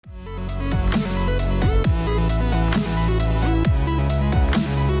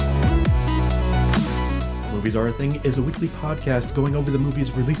Movies Are a Thing is a weekly podcast going over the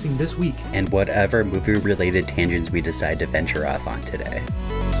movies releasing this week. And whatever movie-related tangents we decide to venture off on today.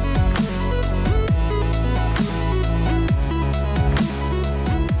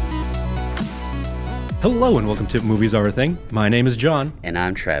 Hello and welcome to Movies Are a Thing. My name is John. And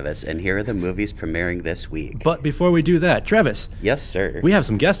I'm Travis, and here are the movies premiering this week. But before we do that, Travis. Yes, sir. We have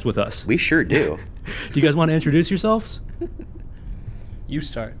some guests with us. We sure do. Do you guys want to introduce yourselves? You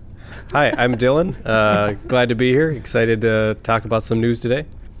start. Hi, I'm Dylan. Glad to be here. Excited to talk about some news today.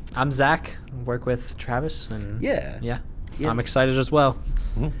 I'm Zach. Work with Travis, and Yeah. I'm excited as well.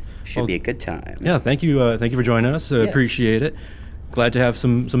 Should be a good time. Yeah, thank you for joining us. Yes. Appreciate it. Glad to have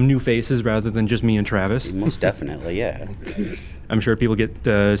some new faces rather than just me and Travis. Most definitely, yeah. I'm sure people get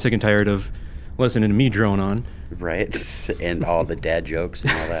sick and tired of listening to me drone on. Right? And all the dad jokes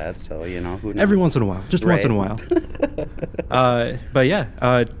and all that, so, who knows? Every once in a while. Just once in a while. But yeah,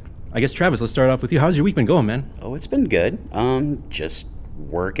 I guess, Travis, let's start off with you. How's your week been going, man? Oh, it's been good. Just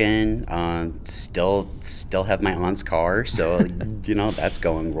working. Still have my aunt's car, so, that's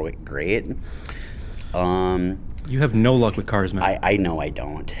going great. You have no luck with cars, man. I know I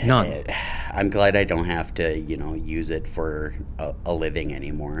don't. None. I'm glad I don't have to, use it for a living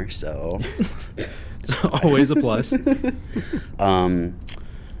anymore, so. It's always a plus. I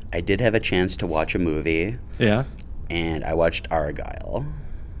did have a chance to watch a movie. Yeah? And I watched Argylle.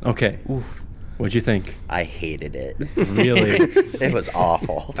 Okay. Oof. What'd you think? I hated it. Really? It was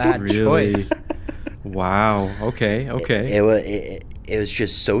awful. Bad Really? choice. Wow. Okay. It was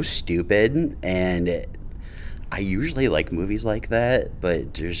just so stupid, and I usually like movies like that,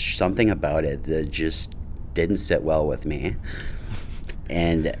 but there's something about it that just didn't sit well with me.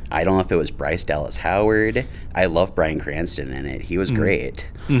 And I don't know if it was Bryce Dallas Howard. I love Bryan Cranston in it. He was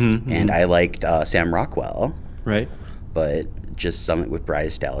great. And I liked Sam Rockwell. Right. But just something with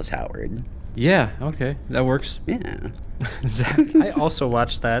Bryce Dallas Howard. Yeah. Okay. That works. Yeah. Zach? I also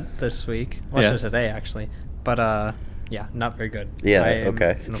watched that this week. Watched Yeah. it today, actually. But, yeah, not very good. Yeah, I am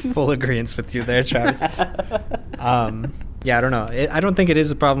okay. in full agreement with you there, Travis. Yeah, I don't know. I don't think it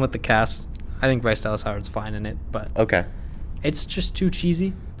is a problem with the cast. I think Bryce Dallas Howard's fine in it, but Okay. it's just too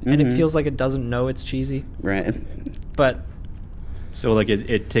cheesy, and it feels like it doesn't know it's cheesy. Right. But So, like,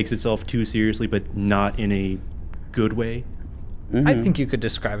 it takes itself too seriously, but not in a good way? I think you could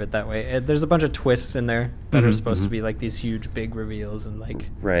describe it that way. There's a bunch of twists in there that are supposed to be like these huge, big reveals, and like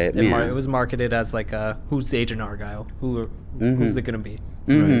Right, it was marketed as like who's Agent Argylle? Who's it gonna be?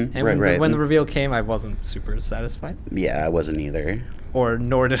 Mhm. And Right. when the reveal came, I wasn't super satisfied, Yeah, I wasn't either. or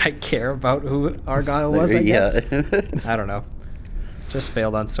nor did I care about who Argylle was. I guess I don't know. Just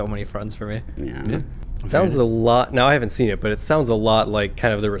failed on so many fronts for me. Yeah. It sounds a lot, now I haven't seen it, but it sounds a lot like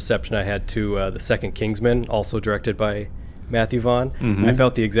kind of the reception I had to the second Kingsman, also directed by Matthew Vaughn. I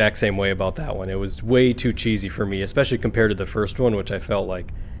felt the exact same way about that one. It was way too cheesy for me, especially compared to the first one, which I felt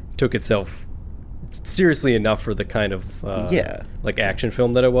like took itself seriously enough for the kind of like action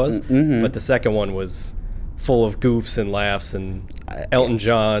film that it was. But the second one was full of goofs and laughs and Elton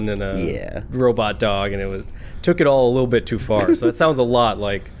John and a robot dog, and it took it all a little bit too far. So it sounds a lot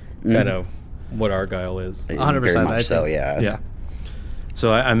like kind of what Argylle is. 100%, Very I much so, think. yeah. Yeah.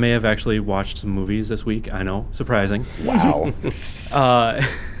 So I may have actually watched some movies this week. I know. Surprising. Wow.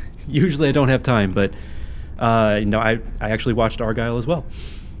 Usually I don't have time, but I actually watched Argylle as well.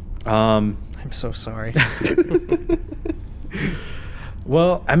 I'm so sorry.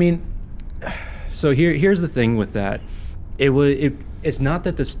 Well, I mean, so here's the thing with that. It's not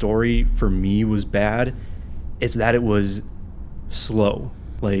that the story for me was bad. It's that it was slow,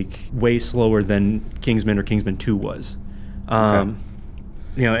 like way slower than Kingsman or Kingsman 2 was. Okay.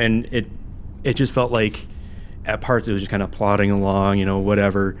 And it just felt like at parts it was just kind of plodding along,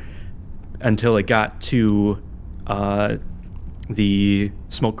 whatever, until it got to the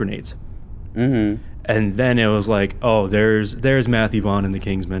smoke grenades. Mm-hmm. And then it was like, oh, there's Matthew Vaughn in the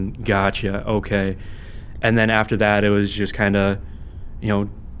Kingsman. Gotcha. Okay. And then after that, it was just kind of,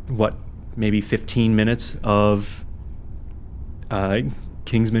 maybe 15 minutes of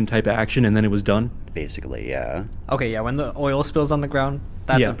Kingsman type action, and then it was done. Basically, yeah. Okay, yeah, when the oil spills on the ground,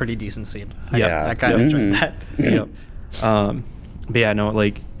 that's Yeah. a pretty decent scene. Yeah. I kind of enjoyed that. Yep. But yeah, no,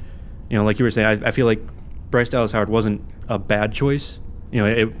 like you were saying, I feel like Bryce Dallas Howard wasn't a bad choice.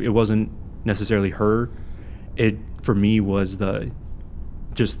 It wasn't necessarily her. It for me was the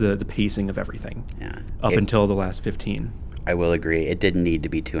pacing of everything. Yeah. Up until the last 15. I will agree. It didn't need to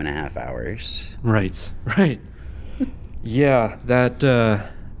be 2.5 hours. Right. Yeah,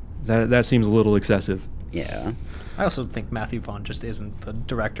 that seems a little excessive. Yeah. I also think Matthew Vaughn just isn't the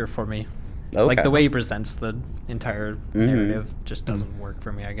director for me. Okay. Like the way he presents the entire narrative just doesn't work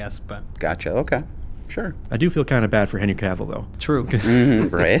for me, I guess. But Gotcha. Okay. Sure. I do feel kind of bad for Henry Cavill, though. True.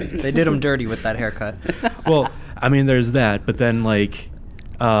 Right? They did him dirty with that haircut. Well, I mean, there's that, but then like,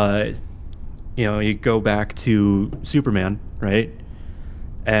 you go back to Superman, right?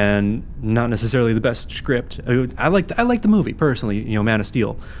 And not necessarily the best script. I liked the movie personally, Man of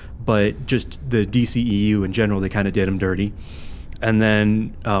Steel, but just the DCEU in general, they kind of did him dirty. And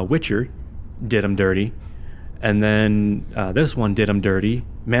then Witcher did him dirty, and then this one did him dirty.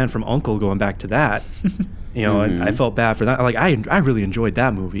 Man from U.N.C.L.E. going back to that, and I felt bad for that. Like I really enjoyed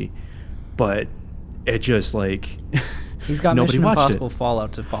that movie, but it just like He's got nobody Mission watched Impossible it.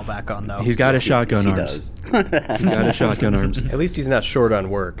 Fallout to fall back on, though. He's got his Yes, shotgun he arms. does. He's got his shotgun arms. At least he's not short on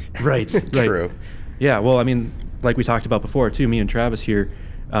work. Right. True. Yeah. Well, I mean, like we talked about before too. Me and Travis here,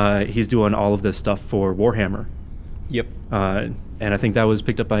 he's doing all of this stuff for Warhammer. Yep. And I think that was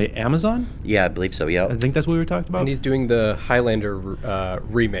picked up by Amazon. Yeah, I believe so. I Yeah. think that's what we were talking about. And he's doing the Highlander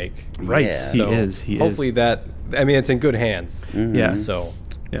remake. Right. Yeah. He So is. hopefully that. I mean, it's in good hands. Yeah. So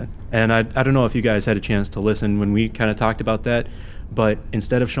Yeah. And I don't know if you guys had a chance to listen when we kind of talked about that, but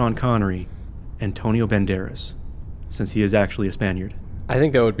instead of Sean Connery, Antonio Banderas, since he is actually a Spaniard. I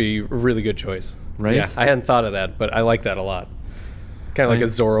think that would be a really good choice. Right? Yeah. I hadn't thought of that, but I like that a lot. Kind of like a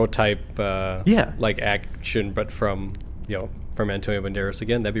Zorro type. Yeah. Like action, but from Antonio Banderas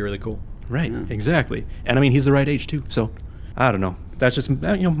again. That'd be really cool. Right. Exactly. And I mean, he's the right age too. So I don't know. That's just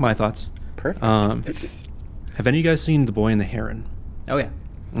my thoughts. Perfect. Have any of you guys seen The Boy and the Heron? Oh, yeah.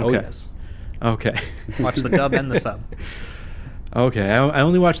 Oh Okay. yes. Okay. Watch the dub and the sub. Okay, I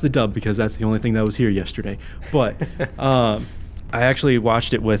only watched the dub because that's the only thing that was here yesterday. But I actually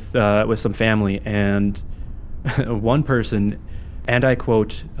watched it with some family, and one person, and I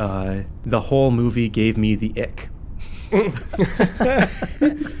quote, "The whole movie gave me the ick,"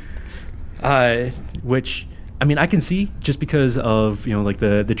 which I mean I can see just because of like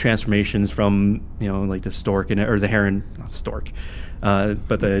the transformations from like the stork or the heron, not stork,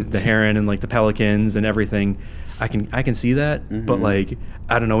 but the heron and like the pelicans and everything. I can see that, but like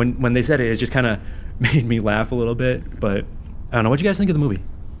I don't know when they said it just kind of made me laugh a little bit. But I don't know. What do you guys think of the movie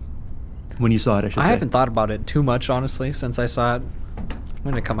when you saw it? I should say. I haven't thought about it too much, honestly, since I saw it.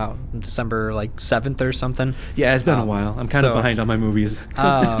 When did it come out? December 7th or something? Yeah, it's been a while. I'm kind of behind on my movies.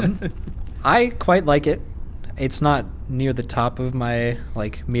 I quite like it. It's not near the top of my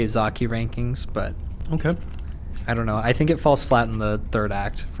Miyazaki rankings, but Okay. I don't know. I think it falls flat in the third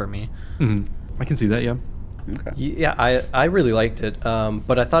act for me. I can see that. Yeah. Okay. Yeah, I really liked it,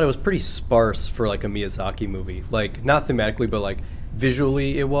 but I thought it was pretty sparse for like a Miyazaki movie. Like not thematically, but like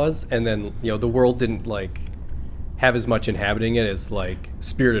visually it was, and then the world didn't like have as much inhabiting it as like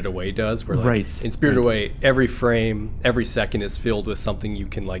Spirited Away does. Where like Right. in Spirited Away, every frame, every second is filled with something you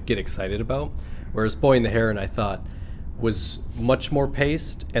can like get excited about. Whereas Boy and the Heron, I thought, was much more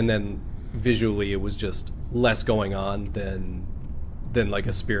paced, and then visually it was just less going on than like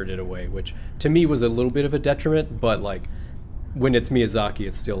a Spirited Away, which to me was a little bit of a detriment. But like when it's Miyazaki,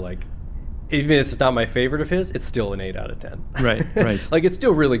 it's still like, even if it's not my favorite of his, it's still an 8 out of 10. Right. Right. Like it's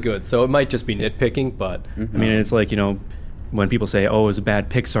still really good. So it might just be nitpicking, but I mean, it's like when people say, "Oh, it was a bad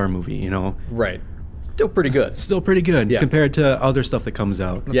Pixar movie," right, still pretty good. still pretty good Yeah. compared to other stuff that comes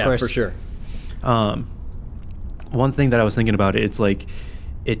out. Yeah, course. for sure. One thing that I was thinking about it's like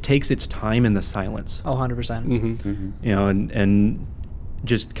it takes its time in the silence. Oh, 100%. And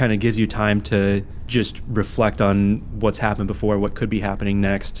just kind of gives you time to just reflect on what's happened before, what could be happening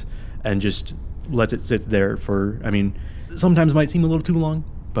next, and just lets it sit there for, I mean, sometimes it might seem a little too long,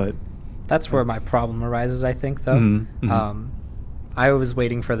 but That's where my problem arises, I think, though. I was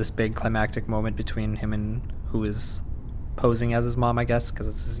waiting for this big climactic moment between him and who is posing as his mom, I guess, because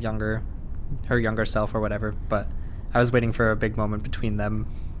it's her younger self or whatever. But I was waiting for a big moment between them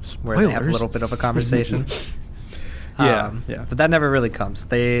where they have a Spoilers. little bit of a conversation. Yeah. But that never really comes.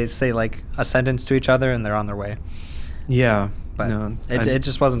 They say like a sentence to each other and they're on their way. yeah. But no, it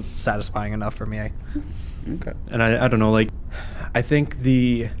just wasn't satisfying enough for me. Okay. And I don't know, like, I think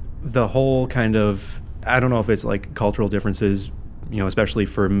the whole kind of, I don't know if it's like cultural differences, especially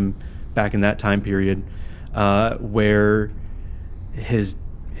from back in that time period, where his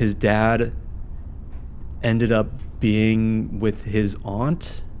dad ended up being with his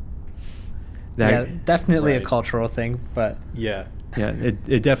aunt. Yeah, definitely a Right. cultural thing, but Yeah. Yeah,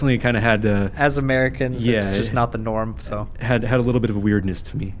 it definitely kind of had as Americans, Yeah, it's just not the norm. So had a little bit of a weirdness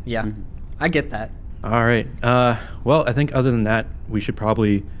to me. yeah, I get that. All right. Well, I think other than that, we should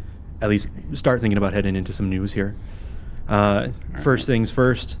probably at least start thinking about heading into some news here. First things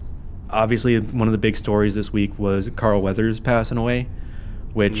first, obviously one of the big stories this week was Carl Weathers passing away,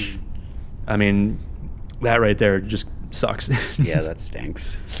 which, I mean, that right there just sucks. Yeah, that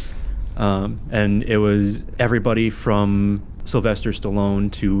stinks. And it was everybody from Sylvester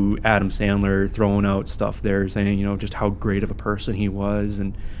Stallone to Adam Sandler throwing out stuff there, saying, you know, just how great of a person he was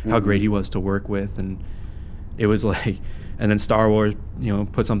and how great he was to work with. And it was like, and then Star Wars, you know,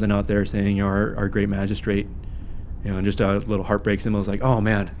 put something out there saying, you know, our great magistrate, you know, and just a little heartbreak symbol. I was like, oh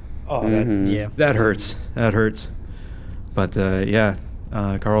man, that hurts. That hurts. But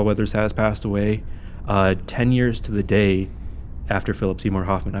Carl Weathers has passed away 10 years to the day after Philip Seymour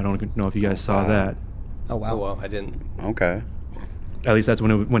Hoffman. I don't know if you guys saw that. Oh, wow. Oh, well, I didn't. Okay. At least that's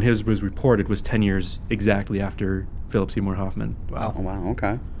when his was reported, was 10 years exactly after Philip Seymour Hoffman. Wow. Oh, wow.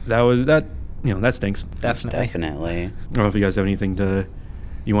 Okay. That stinks. Definitely. Definitely. I don't know if you guys have anything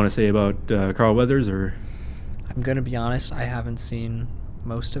you want to say about Carl Weathers, or... I'm going to be honest, I haven't seen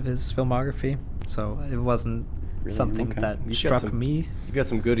most of his filmography, so it wasn't Really? something Okay. that You've got struck some- me. You've got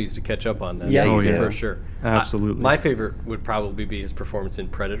some goodies to catch up on then. Yeah, you do. for sure. Absolutely. My favorite would probably be his performance in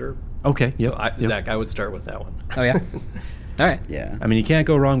Predator. Okay, yep. So Zach, I would start with that one. Oh, yeah? All right. Yeah. I mean, you can't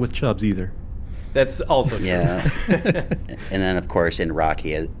go wrong with Chubbs either. That's also true. Yeah. And then, of course, in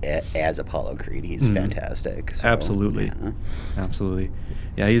Rocky as Apollo Creed, he's fantastic. So, Absolutely. yeah. Absolutely.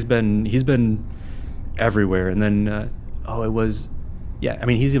 Yeah, he's been everywhere. And then, I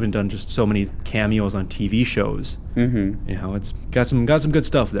mean, he's even done just so many cameos on TV shows. Mm-hmm. You know, it's got some good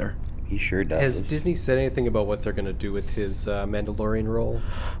stuff there. He sure does. Has Disney said anything about what they're going to do with his Mandalorian role?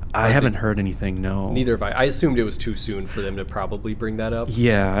 I haven't heard anything, no. Neither have I. I assumed it was too soon for them to probably bring that up.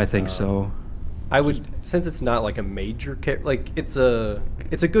 Yeah, I think so. I would, since it's not like a major character, like it's a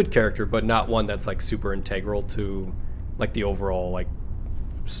good character, but not one that's like super integral to like the overall like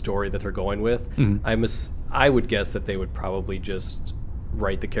story that they're going with. I would guess that they would probably just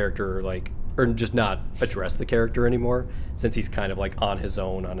write the character like, or just not address the character anymore, since he's kind of like on his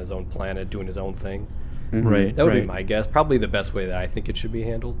own planet doing his own thing. Right. That would be right. my guess. Probably the best way that I think it should be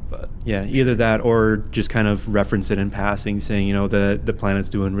handled. But Yeah, either that or just kind of reference it in passing, saying, you know, the planet's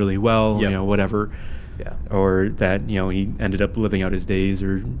doing really well, Yep. you know, whatever. yeah, Or that, you know, he ended up living out his days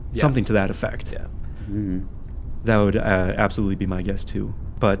or something to that effect. yeah. Mm-hmm. That would absolutely be my guess too.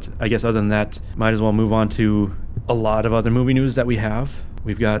 But I guess other than that, might as well move on to a lot of other movie news that we have.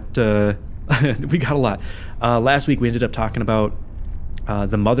 We've got we got a lot. Last week we ended up talking about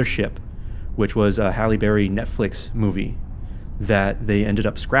The Mothership, which was a Halle Berry Netflix movie that they ended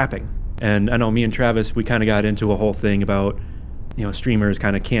up scrapping. And I know me and Travis, we kind of got into a whole thing about, you know, streamers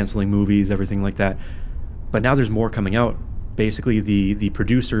kind of canceling movies, everything like that. But now there's more coming out. Basically, the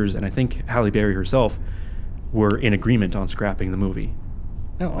producers, and I think Halle Berry herself, were in agreement on scrapping the movie.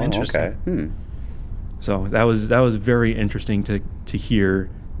 Oh, Oh, interesting. okay. So that was very interesting to hear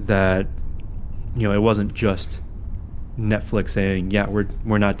that, you know, it wasn't just Netflix saying, yeah,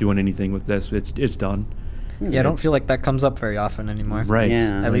 we're not doing anything with this. It's done. Yeah, I don't feel like that comes up very often anymore. Right.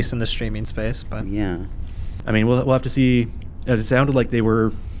 Yeah. At least in the streaming space, but Yeah. I mean, we'll have to see. It sounded like they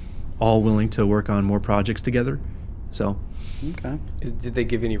were all willing to work on more projects together. So Okay. Did they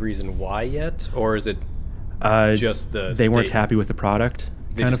give any reason why yet, or is it just the they weren't state- happy with the product.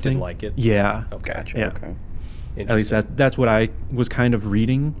 They kind just of thing. didn't like it? Yeah. Okay. Gotcha. Yeah. Okay. At least that's what I was kind of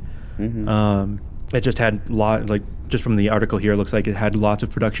reading. Mm-hmm. It just had just from the article here, it looks like it had lots of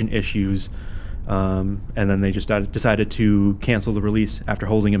production issues, and then they just decided to cancel the release after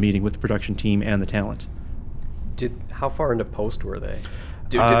holding a meeting with the production team and the talent. How far into post were they?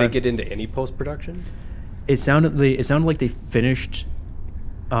 Did they get into any post production? It sounded like they finished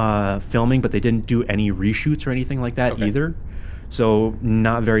filming, but they didn't do any reshoots or anything like that Okay. either. So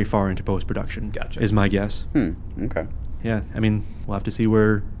not very far into post production. Gotcha. Is my guess. Okay. Yeah, I mean, we'll have to see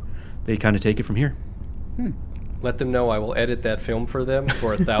where they kind of take it from here. Let them know I will edit that film for them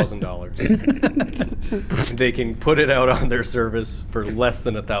for $1,000. They can put it out on their service for less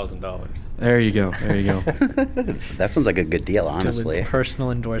than $1,000. There you go. There you go. That sounds like a good deal, honestly. Dylan's personal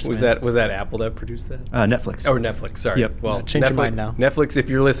endorsement. Was that Apple that produced that? Netflix. Or Netflix, sorry. Yep. Well, No, change your Netflix, mind now. Netflix, if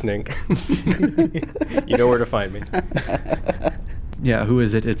you're listening, you know where to find me. Yeah, who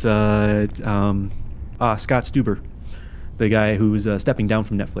is it? It's Scott Stuber, the guy who's stepping down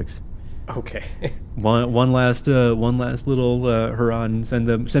from Netflix. Okay. One last little hurrah and send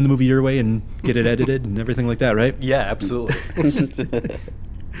the movie your way and get it edited and everything like that, right? Yeah, absolutely.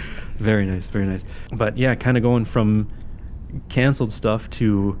 Very nice, very nice. But yeah, kind of going from canceled stuff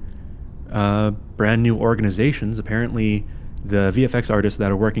to brand new organizations. Apparently, the VFX artists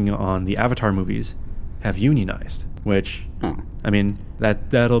that are working on the Avatar movies have unionized, which Huh. I mean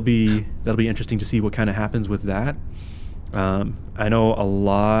that'll be interesting to see what kind of happens with that. I know a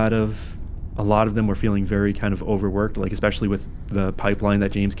lot of them were feeling very kind of overworked, like especially with the pipeline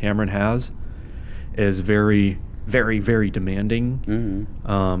that James Cameron has, is very, very, very demanding.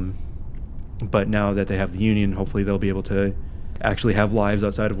 Mm-hmm. but now that they have the union, hopefully they'll be able to actually have lives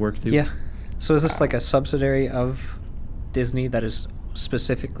outside of work too. Yeah. So is this like a subsidiary of Disney that is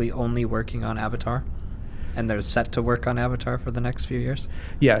specifically only working on Avatar? And they're set to work on Avatar for the next few years?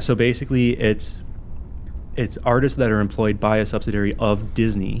 Yeah, so basically it's artists that are employed by a subsidiary of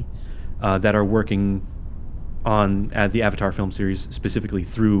Disney that are working on the Avatar film series specifically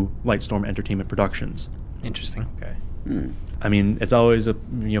through Lightstorm Entertainment Productions. Interesting. Okay. I mean, it's always a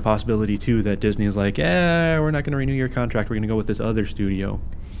possibility too that Disney is like, we're not going to renew your contract. We're going to go with this other studio.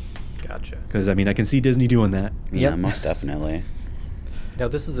 Gotcha. Because I mean, I can see Disney doing that. Yeah, Yep. most definitely. Now,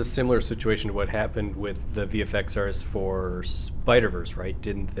 this is a similar situation to what happened with the VFX artists for Spider-Verse, right?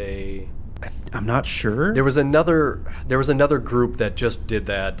 Didn't they? I'm not sure. There was another group that just did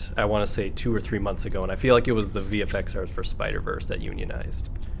that. I want to say 2 or 3 months ago, and I feel like it was the VFX artists for Spider-Verse that unionized.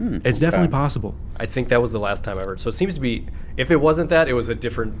 It's definitely possible. I think that was the last time I heard. So it seems to be, if it wasn't that, it was a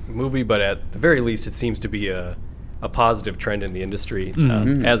different movie. But at the very least, it seems to be a positive trend in the industry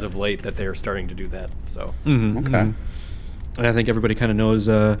as of late that they're starting to do that. So Okay. And I think everybody kind of knows,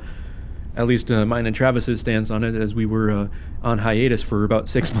 at least mine and Travis's stance on it, as we were on hiatus for about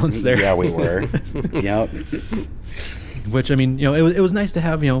 6 months there. Yeah, we were. Yep. Which, I mean, it was nice to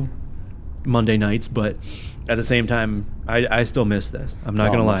have, Monday nights, but at the same time, I still miss this. I'm not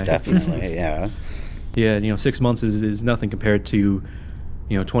going to lie. Most definitely, yeah. Yeah, 6 months is nothing compared to,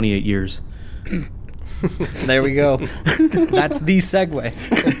 28 years. There we go. That's the segue.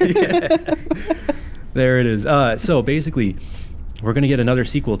 There it is. So basically, we're going to get another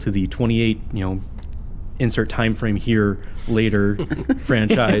sequel to the 28, insert time frame here later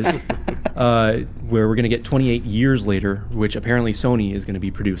franchise, where we're going to get 28 years later, which apparently Sony is going to be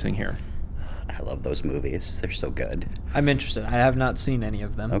producing here. I love those movies. They're so good. I'm interested. I have not seen any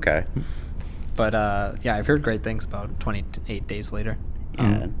of them. Okay. But yeah, I've heard great things about 28 Days Later.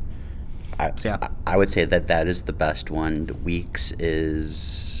 Yeah. So yeah. I would say that is the best one. Weeks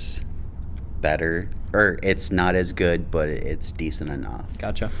is better. Or it's not as good, but it's decent enough.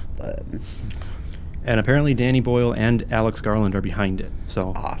 Gotcha. But And apparently Danny Boyle and Alex Garland are behind it.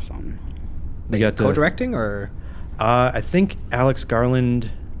 So awesome. they got Co-directing or? I think Alex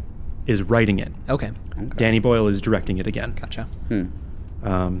Garland is writing it. Okay. Danny Boyle is directing it again. Gotcha.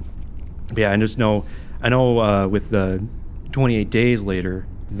 But yeah, I know with the 28 Days Later,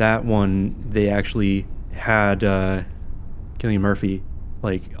 that one they actually had Cillian Murphy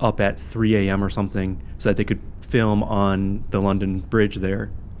like up at 3 a.m. or something so that they could film on the London Bridge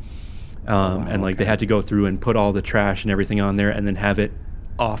there. And like they had to go through and put all the trash and everything on there and then have it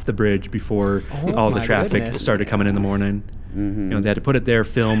off the bridge before all the my traffic goodness. started coming in the morning. They had to put it there,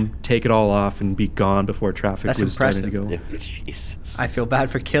 film, take it all off, and be gone before traffic That's was starting to go. Jesus. I feel bad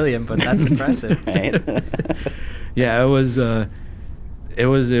for Killian, but that's impressive. Right? Yeah, it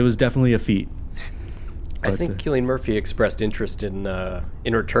was definitely a feat. I But, think Cillian Murphy expressed interest in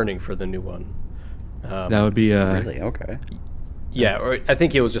returning for the new one. that would be Really? Okay. Yeah, or I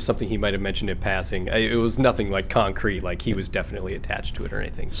think it was just something he might have mentioned in passing. It was nothing like concrete, like he was definitely attached to it or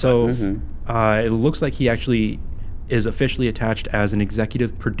anything. So it looks like he actually is officially attached as an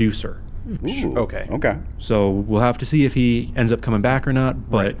executive producer. Ooh, Okay. Okay. So we'll have to see if he ends up coming back or not,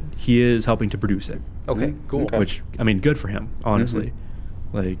 but he is helping to produce it. Okay, cool. Okay. Which, I mean, good for him, honestly.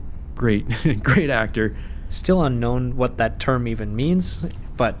 Like, great, great actor. Still unknown what that term even means,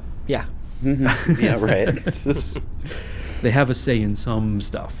 but yeah. Yeah, right. They have a say in some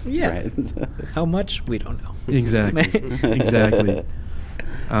stuff. Yeah. Right. How much? We don't know. Exactly. Exactly.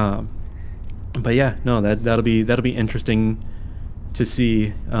 But yeah, no, that'll be interesting to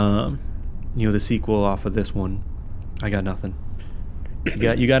see. The sequel off of this one. I got nothing.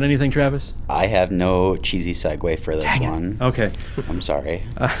 You got anything, Travis? I have no cheesy segue for this one. Okay. I'm sorry.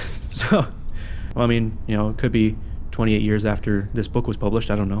 So, well, I mean, it could be 28 years after this book was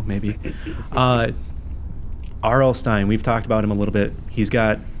published. I don't know, maybe. R.L. Stine, we've talked about him a little bit. He's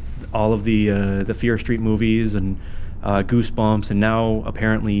got all of the Fear Street movies and Goosebumps, and now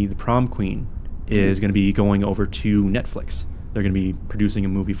apparently The Prom Queen is going to be going over to Netflix. They're going to be producing a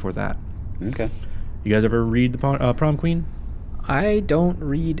movie for that. Okay. You guys ever read The Prom Queen? I don't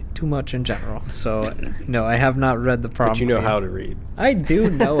read too much in general, so no, I have not read The Prom But you know Queen. how to read. I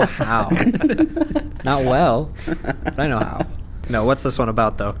do know how. Not well, but I know how. No, what's this one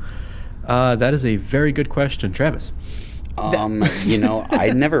about, though? That is a very good question, Travis.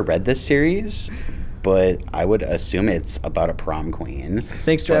 I never read this series, but I would assume it's about a prom queen.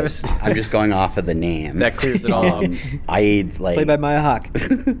 Thanks, But Travis. I'm just going off of the name. That clears it all up. I like. Played by Maya Hawke.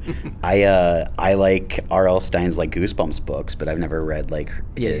 I like R.L. Stine's like Goosebumps books, but I've never read like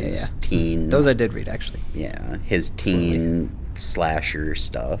his teen. Those I did read, actually. Yeah, his teen slasher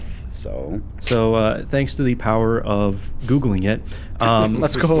stuff. So thanks to the power of Googling it,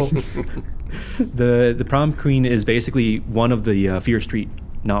 Let's go. the Prom Queen is basically one of the Fear Street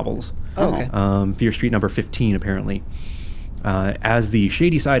novels. Oh, okay. Fear Street number 15, apparently. As the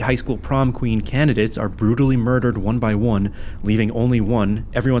Shadyside High School prom queen candidates are brutally murdered one by one, leaving only one,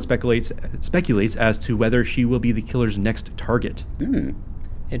 everyone speculates as to whether she will be the killer's next target.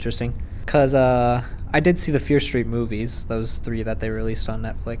 Interesting. Because I did see the Fear Street movies, those 3 that they released on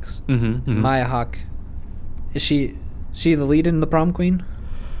Netflix. Maya Hawke, is she the lead in The Prom Queen?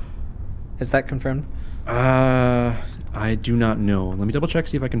 Is that confirmed? I do not know. Let me double check,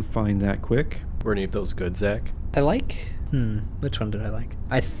 see if I can find that quick. Were any of those good, Zach? I like... which one did I like?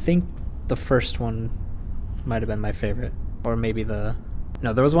 I think the first one might have been my favorite. Or maybe no,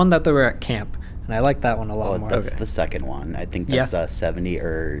 there was one that they were at camp, and I liked that one a lot more. That's the second one. I think that's 70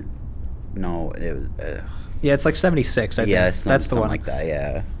 or... No, it was... Yeah, it's like 76, I think. Yeah, that's the one. like that,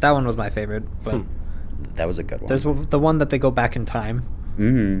 yeah. That one was my favorite, but... That was a good one. There's the one that they go back in time.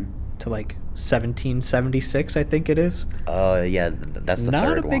 To like 1776, I think it is. Yeah, that's the Not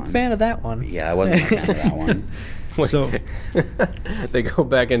third a big one. fan of that one. Yeah, I wasn't a fan of that one. So they go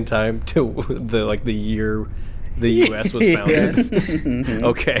back in time to the year the U.S. was founded. Yes.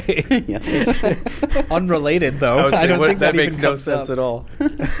 Okay. Yeah. It's unrelated, though. I don't think that makes even no comes sense up. at all.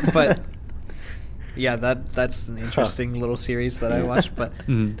 But yeah, that's an interesting little series that I watched. But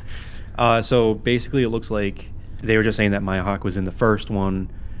so basically, it looks like they were just saying that Maya Hawke was in the first one,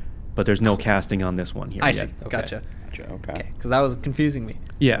 but there's no casting on this one here I yet. see. Okay. Gotcha. Okay. Because that was confusing me.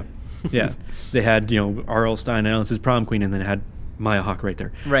 Yeah, yeah. They had R.L. Stein announced his prom queen, and then had Maya Hawke right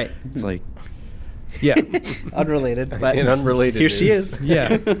there. Right. It's like, yeah, Unrelated, but In unrelated here she news. is.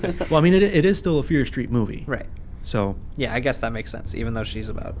 yeah. Well, I mean, it is still a Fear Street movie, Right. So Yeah, I guess that makes sense. Even though she's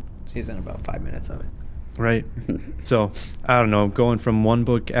in about 5 minutes of it. right. So I don't know, going from one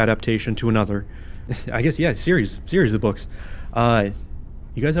book adaptation to another. I guess series of books.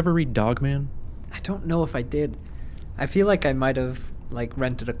 You guys ever read Dogman? I don't know if I did. I feel like I might have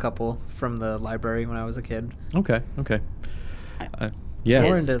rented a couple from the library when I was a kid. Okay. Yeah,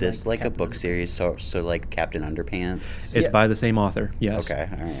 More Is into, this like a Captain book Underpants. series? So like Captain Underpants? it's by the same author. Yes. Okay,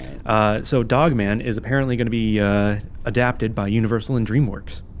 all right. So Dogman is apparently going to be adapted by Universal and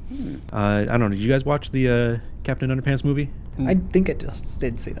DreamWorks. I don't know. Did you guys watch the Captain Underpants movie? I think I just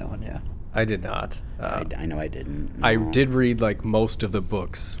did see that one, yeah. I did not. I know I didn't. I No. did read most of the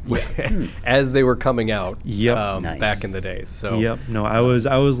books as they were coming out. Yep. Nice. Back in the days. So Yep. No, I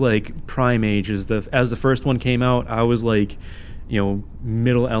was like prime age as the first one came out. I was like,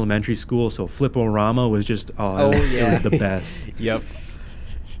 middle elementary school. So Flip-O-Rama was just it was the best. Yep.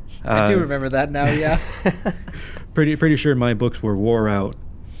 I do remember that now, yeah. Pretty sure my books were wore out.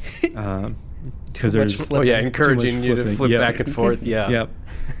 Because there's much Oh yeah, Flipping. encouraging much you to flipping. flip Yep. back and forth. Yeah. Yep.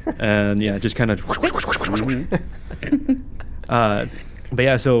 And yeah, just kind of. But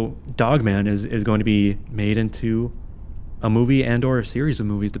yeah, so Dogman is going to be made into a movie and/or a series of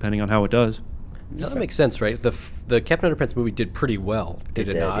movies, depending on how it does. No, that makes sense, right? The Captain Underpants movie did pretty well, did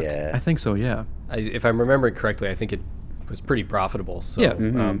it not? Yeah. I think so. Yeah. If I'm remembering correctly, I think it was pretty profitable. So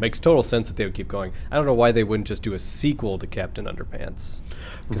Yeah. makes total sense that they would keep going. I don't know why they wouldn't just do a sequel to Captain Underpants,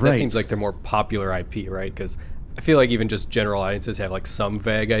 because that Right. seems like their more popular IP, right? Because I feel like even just general audiences have some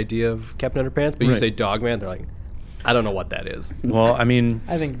vague idea of Captain Underpants, but you Right. say Dogman, they're like, I don't know what that is. Well, I mean,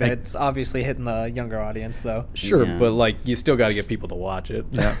 I think that's obviously hitting the younger audience, though. Sure, Yeah. but you still got to get people to watch it.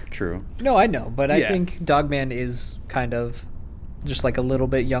 yeah. True. No, I know, but I Yeah. think Dogman is kind of just a little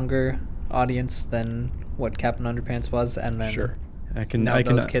bit younger audience than what Captain Underpants was, and then Sure. I can. now I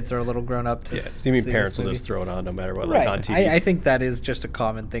can. those kids are a little grown up to Yeah. So you mean see this parents will movie. just throw it on no matter what, Right. on TV? I think that is just a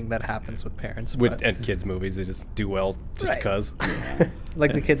common thing that happens with parents. but, and kids movies, they just do well just Right. because.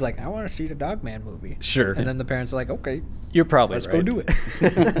 like the kid's I want to see the Dogman movie. Sure. And then the parents are like, okay, You're probably let's right. go do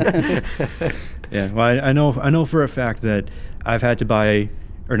it. Yeah. Well, I know for a fact that I've had to buy,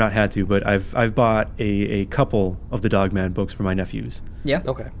 or not had to, but I've bought a couple of the Dogman books for my nephews. Yeah.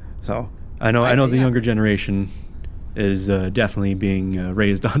 Okay. So I know the yeah. younger generation is definitely being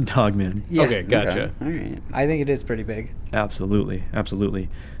raised on Dogman. Yeah. Okay, gotcha. Okay, all right. I think it is pretty big. Absolutely.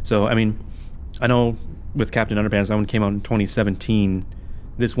 So I mean, I know with Captain Underpants, that one came out in 2017.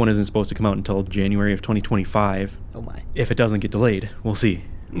 This one isn't supposed to come out until January of 2025. Oh my. If it doesn't get delayed, we'll see.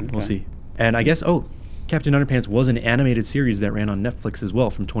 We'll Okay. see. And I guess Captain Underpants was an animated series that ran on Netflix as well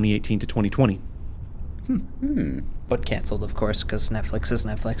from 2018 to 2020. But canceled, of course, because Netflix is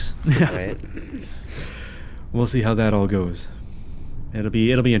Netflix. Right. We'll see how that all goes. It'll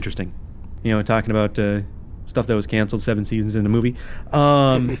be interesting. Talking about stuff that was canceled 7 seasons in a movie.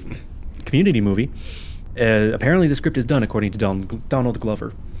 Community movie. Apparently, the script is done, according to Donald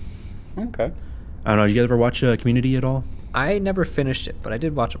Glover. Okay. I don't know. Did you guys ever watch Community at all? I never finished it, but I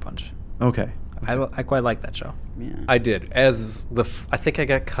did watch a bunch. Okay. I quite like that show. Yeah. I did. I think I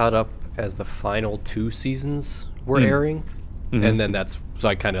got caught up as the final 2 seasons were airing, and then so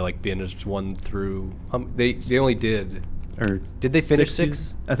I kind of like binged 1 through. They only did. Or Did they finish 6?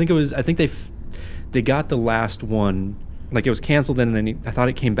 seasons? I think they got the last one. Like, it was canceled, and then I thought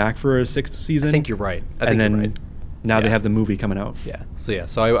it came back for a 6th season. I think you're right. And then now they Yeah. have the movie coming out. Yeah.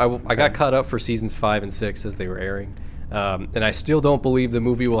 So I got caught up for seasons 5 and 6 as they were airing. And I still don't believe the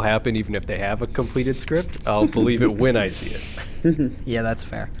movie will happen even if they have a completed script. I'll believe it when I see it. Yeah, that's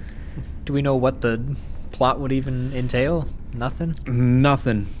fair. Do we know what the plot would even entail? Nothing?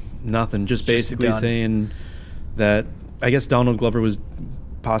 Nothing. Just It's just basically done. saying that I guess Donald Glover was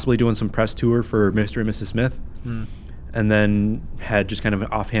possibly doing some press tour for Mr. and Mrs. Smith, and then had just kind of an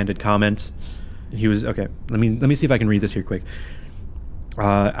offhanded comment. He was okay. Let me see if I can read this here quick.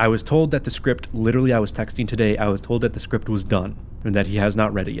 I was told that the script. Literally, I was texting today. I was told that the script was done and that he has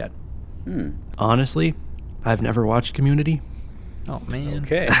not read it yet. Honestly, I've never watched Community, Oh, man.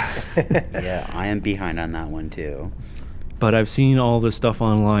 Okay. Yeah, I am behind on that one too. but I've seen all this stuff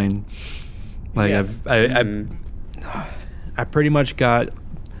online. Like Yeah. I pretty much got,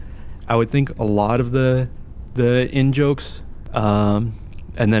 I would think, a lot of the in jokes, and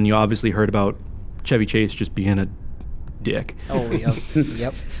then you obviously heard about Chevy Chase just being a dick. Oh, yep.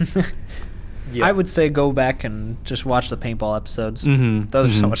 Yep. Yeah. I would say go back and just watch the paintball episodes. Mhm. Those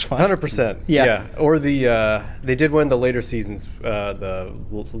are so Mhm. much fun. 100%. Yeah. Yeah. Or they did one in the later seasons, the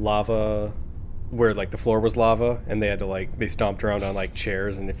lava, where like the floor was lava, and they had to they stomped around on like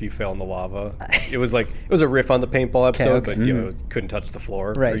chairs, and if you fell in the lava, it was a riff on the paintball episode, okay. but you couldn't touch the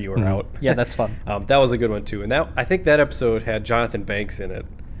floor, or Right. you were out. Yeah, that's fun. That was a good one too, and I think that episode had Jonathan Banks in it.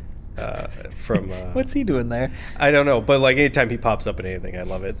 From What's he doing there? I don't know, but like anytime he pops up in anything, I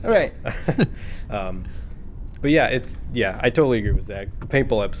love it. So. Right. But yeah, I totally agree with Zach. The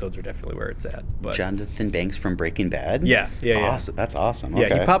paintball episodes are definitely where it's at. But Jonathan Banks from Breaking Bad. Yeah. Awesome. That's awesome. Yeah,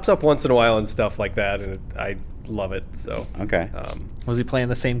 Okay. he pops up once in a while and stuff like that, and I love it. So Okay. Was he playing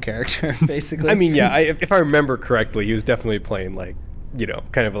the same character, basically? I mean, yeah, if I remember correctly, he was definitely playing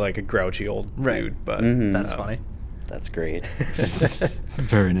kind of like a grouchy old Right. dude. But That's funny. That's great.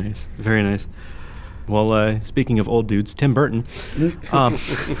 Very nice. Very nice. Well, speaking of old dudes, Tim Burton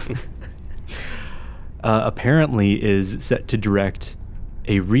apparently is set to direct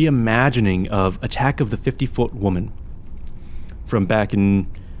a reimagining of Attack of the 50-Foot Woman from back in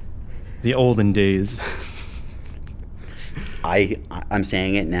the olden days. I'm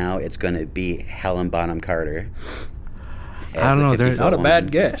saying it now. It's going to be Helen Bonham Carter. I don't know, they're- Not a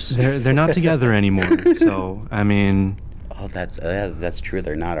bad guess. They're not together anymore. So, I mean, Oh, that's true.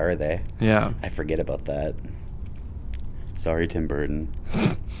 They're not, are they? yeah. I forget about that. Sorry, Tim Burton.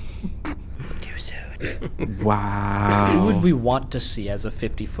 Too soon. Who Wow. would we want to see as a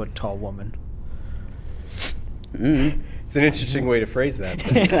 50-foot tall woman? it's an interesting way to phrase that.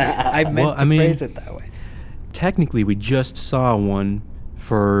 I meant Well, to I mean- phrase it that way. Technically, we just saw one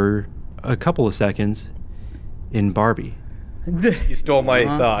for a couple of seconds in Barbie. You stole my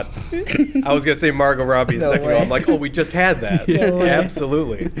thought. I was gonna say Margot Robbie a No second ago. way. I'm like, oh, we just had that. No way.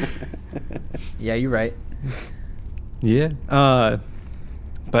 Absolutely. Yeah, you're right. Yeah.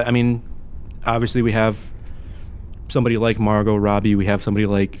 But I mean, obviously we have somebody like Margot Robbie. We have somebody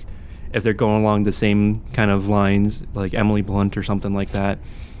like, if they're going along the same kind of lines, like Emily Blunt or something like that.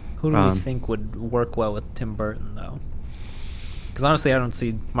 Who do we think would work well with Tim Burton, though? Because honestly, I don't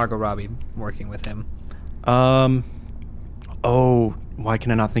see Margot Robbie working with him. Oh, why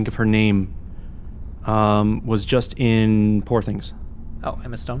can I not think of her name? Was just in Poor Things. Oh,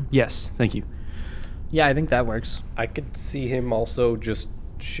 Emma Stone? Yes, thank you. Yeah, I think that works. I could see him also just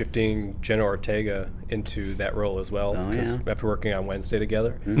shifting Jenna Ortega into that role as well. Oh, 'cause yeah. after working on Wednesday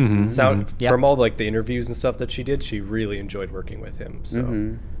together, Yeah. from all like the interviews and stuff that she did, she really enjoyed working with him.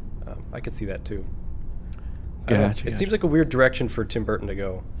 So I could see that too. I don't know. Gotcha, It seems like a weird direction for Tim Burton to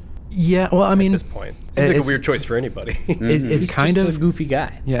go Yeah, well, I mean, at this point. Seems like a it's- weird choice for anybody. it's He's kind just of a goofy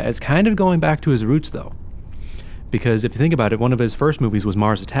guy. Yeah, it's kind of going back to his roots, though. Because if you think about it, one of his first movies was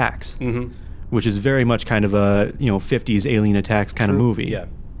Mars Attacks, Mm-hmm. which is very much kind of a 50s alien attacks kind of True. movie. Yeah.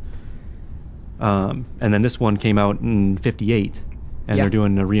 And then this one came out in '58, and Yeah. they're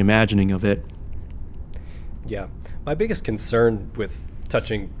doing a reimagining of it. Yeah, my biggest concern with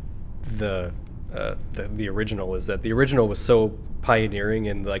touching the original is that the original was so pioneering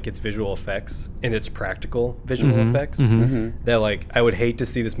in like its visual effects and its practical visual effects that like I would hate to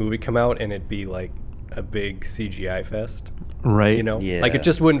see this movie come out and it be like a big CGI fest. Right. You know, Yeah. like it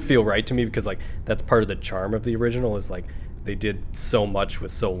just wouldn't feel right to me because like that's part of the charm of the original is like they did so much with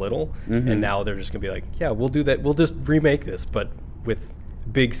so little, and now they're just gonna be like, yeah, we'll do that. We'll just remake this, but with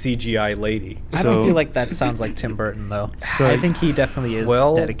big CGI lady. I don't So- feel like that sounds like Tim Burton though. So- I think he definitely is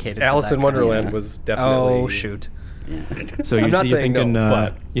Well, dedicated. Alice to in that kind of- Wonderland Yeah. was definitely. Oh shoot! Yeah. So I'm you're, not you're saying no, thinking,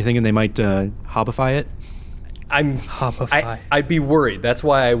 but- you're thinking they might hobify it? Hobify. I'd be worried. That's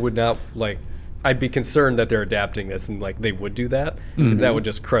why I would not like. I'd be concerned that they're adapting this and like they would do that because that would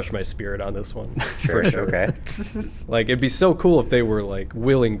just crush my spirit on this one. Sure. for sure. Okay. Like it'd be so cool if they were like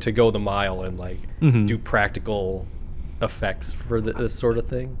willing to go the mile and like do practical effects for this sort of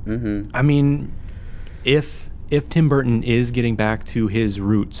thing. I mean, if Tim Burton is getting back to his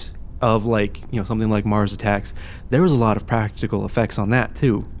roots of like, you know, something like Mars Attacks, there was a lot of practical effects on that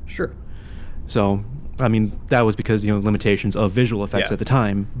too. Sure. So, I mean, that was because, you know, limitations of visual effects Yeah. at the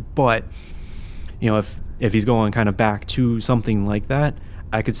time. But, you know, if he's going kind of back to something like that,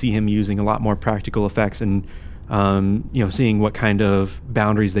 I could see him using a lot more practical effects and, you know, seeing what kind of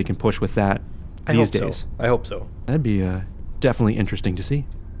boundaries they can push with that I these hope days. so. I hope so. That'd be definitely interesting to see.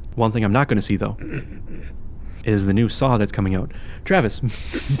 One thing I'm not going to see, though, is the new Saw that's coming out. Travis,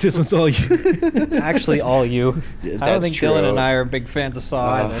 this one's all you. Actually, all you. I don't That's think Dylan true. and I are big fans of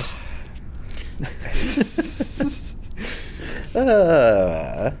Saw either.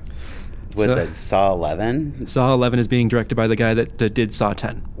 Was So- it Saw 11? Saw 11 is being directed by the guy that did Saw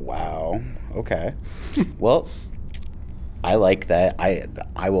 10. Wow. Okay. Well, I like that.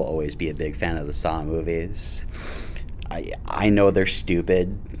 I will always be a big fan of the Saw movies. I know they're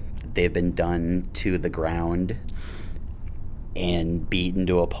stupid. They've been done to the ground and beaten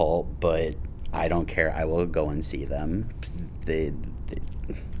to a pulp, but I don't care. I will go and see them.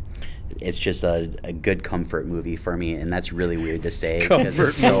 It's just a good comfort movie for me, and that's really weird to say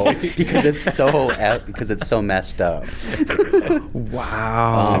because it's so messed up.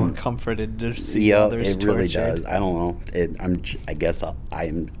 Wow. I'm comforted to see Yeah, others it really tortured. does. I don't know. I guess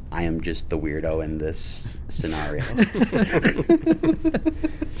I am just the weirdo in this scenario.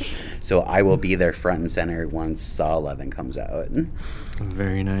 So I will be there front and center once Saw 11 comes out.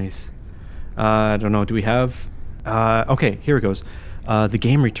 Very nice. I don't know. Do we have? Okay, here it goes. The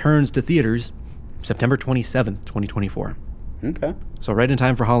game returns to theaters September 27th, 2024. Okay. So right in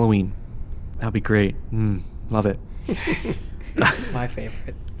time for Halloween. That'll be great. Love it. My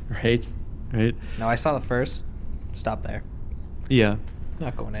favorite. Right? Right? No, I saw the first. Stop there. Yeah.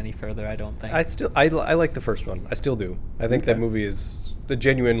 Not going any further, I don't think. I like the first one. I still do. I think that Okay. movie is the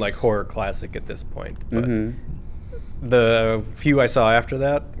genuine like horror classic at this point. But Mm-hmm. the few I saw after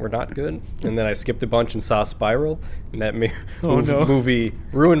that were not good, and then I skipped a bunch and saw Spiral, and that movie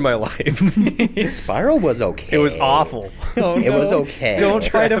ruined my life. Spiral was okay. It was awful. It was okay. Don't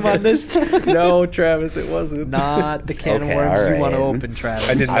fight him on this. No, Travis, it wasn't. Not the can Okay, of worms you want to alright. open, Travis.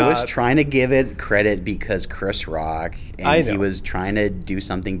 I did I was not. trying to give it credit because Chris Rock, and I he know. was trying to do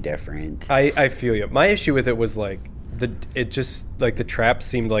something different. I feel you. My issue with it was like the traps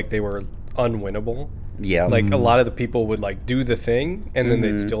seemed like they were unwinnable. Yeah. Like a lot of the people would like do the thing and then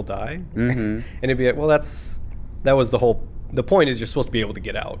they'd still die, and it'd be like, well, that was the point is you're supposed to be able to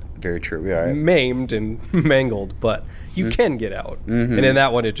get out, Very true. We are. maimed and mangled, but you can get out. And in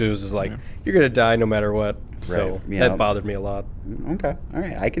that one, it just was like you're gonna die no matter what. So Right. Yeah. that bothered me a lot. Okay. All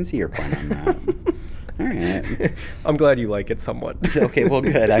right. I can see your point on that. All right. I'm glad you like it somewhat. Okay. Well,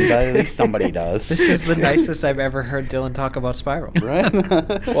 good. I'm glad at least somebody does. This is the nicest I've ever heard Dylan talk about Spiral. Right.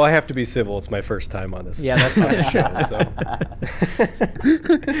 Well, I have to be civil. It's my first time on this. Yeah, that's on fine. the show. So.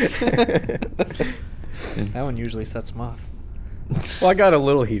 That one usually sets him off. Well, I got a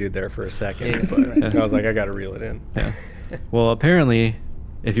little heated there for a second, Yeah, but right. I was like, I got to reel it in. Yeah. Well, apparently,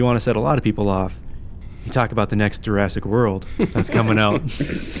 if you want to set a lot of people off, you talk about the next Jurassic World that's coming out.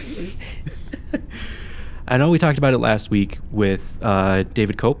 I know we talked about it last week with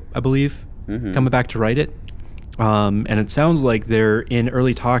David Cope, I believe, coming back to write it. And it sounds like they're in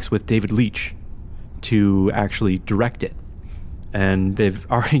early talks with David Leitch to actually direct it. And they've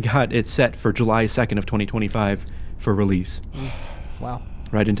already got it set for July 2nd of 2025 for release. Wow.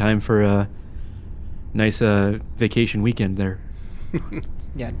 Right in time for a nice vacation weekend there.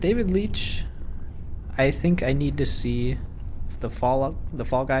 Yeah, David Leitch. I think I need to see the Fall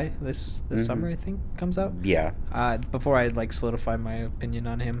Guy this summer. I think comes out. Yeah. Before I like solidify my opinion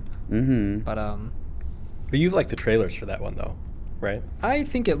on him. Mm-hmm. But But you like the trailers for that one, though, right? I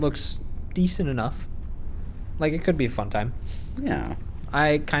think it looks decent enough. Like it could be a fun time. Yeah.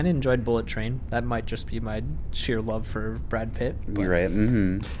 I kind of enjoyed Bullet Train. That might just be my sheer love for Brad Pitt. But You're right.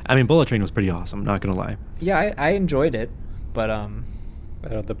 Mm-hmm. I mean, Bullet Train was pretty awesome, not going to lie. Yeah, I enjoyed it, but I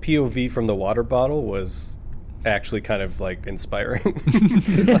don't know, the POV from the water bottle was actually kind of like inspiring.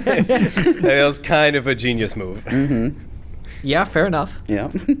 It was kind of a genius move. Yeah, fair enough. Yeah.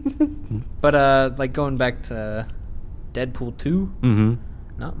 But like going back to Deadpool 2, Mm-hmm.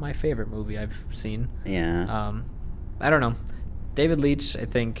 not my favorite movie I've seen. Yeah. I don't know. David Leitch, I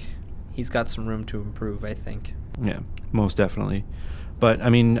think he's got some room to improve, I think. Yeah, most definitely. But I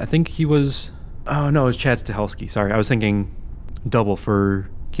mean, I think he was. Oh no, it was Chad Stahelski. Sorry, I was thinking double for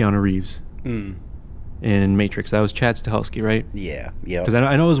Keanu Reeves Mm. in Matrix. That was Chad Stahelski, right? Yeah. Yeah. Because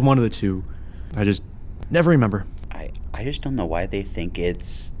I know it was one of the two. I just never remember. I just don't know why they think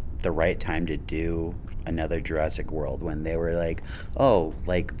it's the right time to do another Jurassic World when they were like, oh,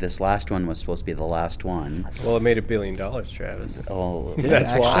 like this last one was supposed to be the last one. Well, it made $1 billion, Travis. Oh, Did it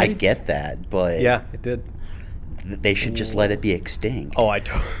That's why. I actually? get that, but Yeah, it did. they should just let it be extinct. Oh, I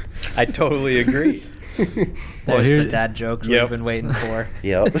totally agree. There's here- the dad jokes Yep. we've been waiting for.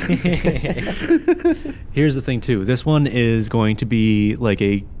 Yep. Here's the thing too. This one is going to be like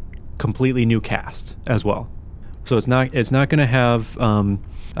a completely new cast as well. So it's not going to have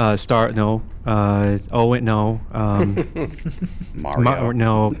Mario.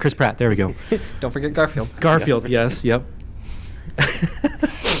 no, Chris Pratt. There we go. Don't forget Garfield. Garfield. Yes. Yep.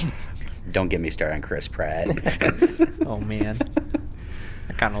 Don't get me started on Chris Pratt. Oh, man.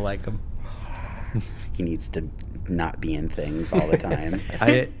 I kind of like him. He needs to not be in things all the time.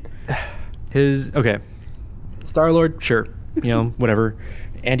 Okay. Star-Lord, sure. You know, whatever.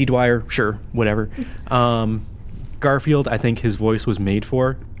 Andy Dwyer, sure, whatever. Garfield, I think his voice was made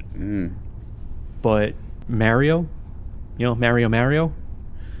for. Mm. But Mario, you know, Mario,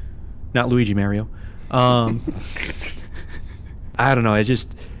 not Luigi Mario. I don't know. It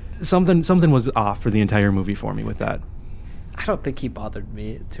just something was off for the entire movie for me with that. I don't think he bothered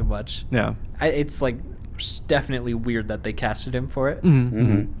me too much. Yeah. It's like definitely weird that they casted him for it. Mm-hmm.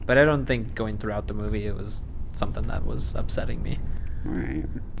 Mm-hmm. But I don't think going throughout the movie it was something that was upsetting me. All right.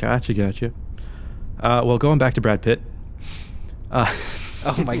 Gotcha. Well, going back to Brad Pitt.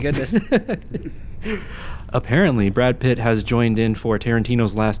 Oh my goodness. Apparently, Brad Pitt has joined in for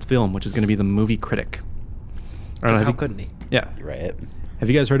Tarantino's last film, which is going to be The Movie Critic. I don't know, Because have how you- couldn't he? Yeah. Right. Have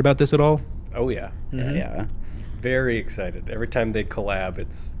you guys heard about this at all? Oh yeah, Mhm. Yeah. very excited. Every time they collab,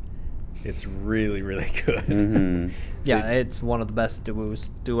 it's really really good. Mm-hmm. Yeah, it's one of the best duos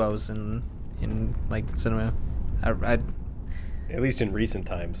in like cinema. At least in recent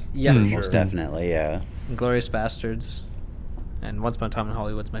times. Yeah, Mm. for Most sure. definitely, yeah. Glorious Bastards, and Once Upon a Time in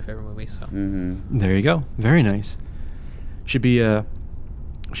Hollywood's my favorite movie. So Mm-hmm. There you go. Very nice. Should be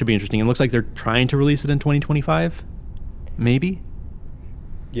interesting. It looks like they're trying to release it in 2025. Maybe.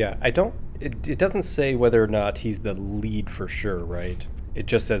 Yeah, I don't. It doesn't say whether or not he's the lead for sure, right? It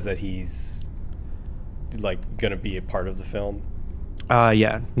just says that he's like gonna be a part of the film.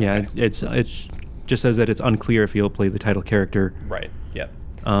 Yeah. Okay. It's just says that it's unclear if he'll play the title character. Right. Yeah.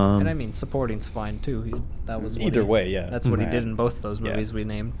 and I mean supporting's fine too. That was what Either he- way, yeah. That's what he Right. did in both those Yeah. movies we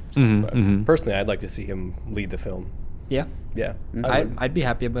named. So, Mhm, But mhm. personally, I'd like to see him lead the film. yeah, Yeah. Mhm. I would. I'd be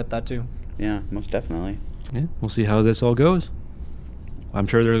happy about that too. Yeah, most definitely. Yeah, we'll see how this all goes. I'm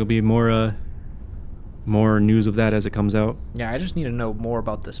sure there'll be more news of that as it comes out. Yeah, I just need to know more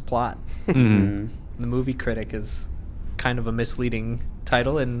about this plot. Mhm. The Movie Critic is kind of a misleading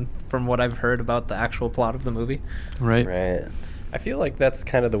title, and from what I've heard about the actual plot of the movie. Right. Right. I feel like that's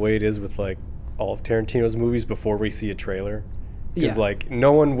kind of the way it is with like all of Tarantino's movies before we see a trailer. Because Yeah. like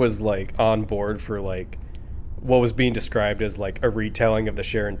no one was like on board for like what was being described as like a retelling of the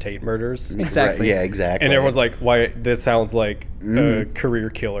Sharon Tate murders. Exactly. Right, yeah, exactly. And everyone's like, "Why? This sounds like a Mm. career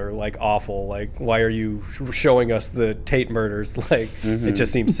killer. Like awful. Like why are you showing us the Tate murders? Like it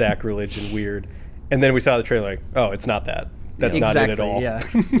just seems sacrilege and weird." And then we saw the trailer, like, "Oh, it's not that. That's not it at Exactly, all." yeah.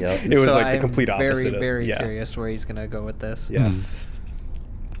 Yep. It was So like the I'm complete opposite. Very, of, very yeah. curious where he's gonna go with this. Yeah.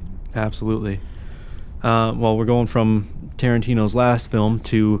 Absolutely. Well, we're going from Tarantino's last film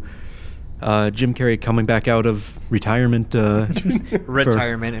to Jim Carrey coming back out of retirement.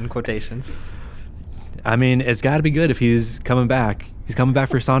 Retirement in quotations. I mean, it's got to be good if he's coming back. He's coming back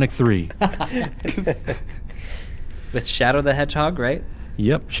for Sonic 3. With Shadow the Hedgehog, right?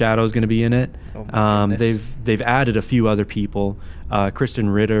 Yep, Shadow's going to be in it. Oh my goodness. They've added a few other people. Kristen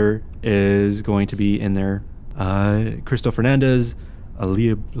Ritter is going to be in there. Cristo Fernandez,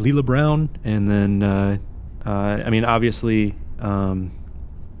 Leela Brown, and then I mean, obviously Ben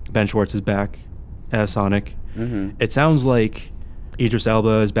Schwartz is back as Sonic. Mm-hmm. It sounds like Idris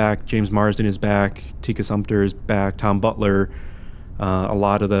Elba is back, James Marsden is back, Tika Sumpter is back, Tom Butler. A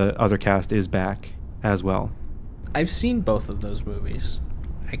lot of the other cast is back as well. I've seen both of those movies.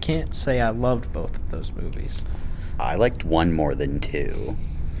 I can't say I loved both of those movies. I liked one more than two.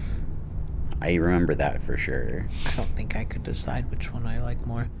 I remember that for sure. I don't think I could decide which one I like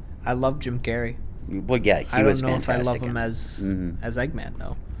more. I love Jim Carrey. Well, yeah, he I was don't know if I love fantastic him in- as Eggman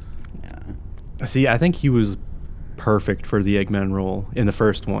though. Yeah. See, I think he was perfect for the Eggman role in the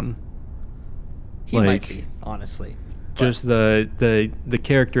first one. He might be, honestly. Just the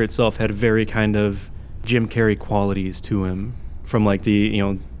character itself had very kind of Jim Carrey qualities to him from like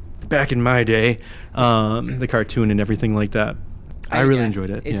the back in my day, the cartoon and everything like that. I really enjoyed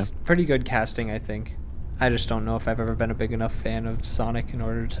it. It's pretty good casting, I think. I just don't know if I've ever been a big enough fan of Sonic in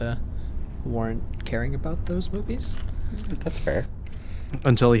order to warrant caring about those movies. That's fair.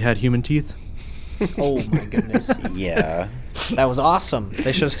 Until he had human teeth. Oh my goodness. Yeah. That was awesome.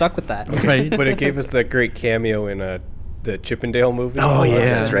 They should have stuck with that. Right. But it gave us that great cameo in the Chippendale movie. Oh,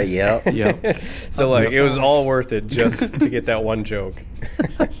 yeah. That's right, yeah. Yeah. So like it was all worth it just to get that one joke.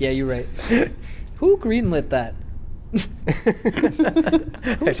 Yeah, you're right. Who greenlit that?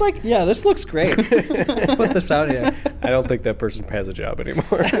 Who's like, yeah, this looks great. Let's put this out here. I don't think that person has a job anymore.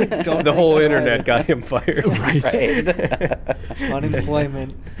 Don't The whole think so internet either. got him fired. Right.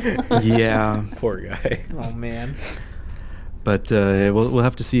 Unemployment. Yeah. Poor guy. Oh man. But we'll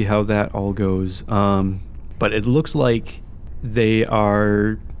have to see how that all goes. But it looks like they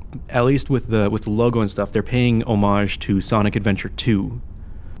are, at least with the logo and stuff, they're paying homage to Sonic Adventure 2,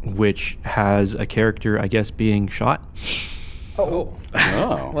 which has a character, I guess, being shot. Oh.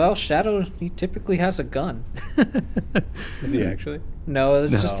 Oh. Well, Shadow, he typically has a gun. Is he actually? No,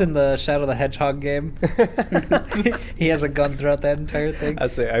 it's No. just in the Shadow the Hedgehog game. He has a gun throughout that entire thing. I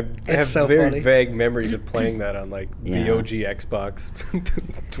say I It's have so very funny. vague memories of playing that on like Yeah. the OG Xbox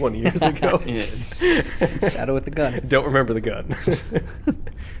 20 years ago. Shadow with the gun. Don't remember the gun.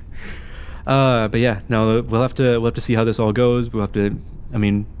 But yeah, no, we'll have to see how this all goes. We'll have to, I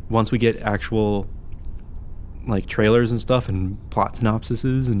mean, once we get actual like trailers and stuff and plot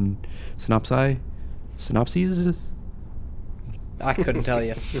synopsises and synopses, I couldn't tell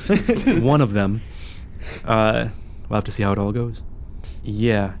you. one of them. We'll have to see how it all goes.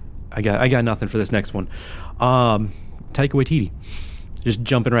 Yeah, I got nothing for this next one. Taika Waititi, just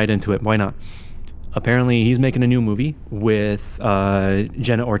jumping right into it. Why not? Apparently, he's making a new movie with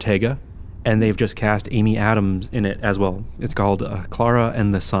Jenna Ortega, and they've just cast Amy Adams in it as well. It's called Clara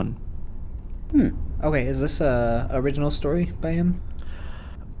and the Sun. Okay, is this a original story by him?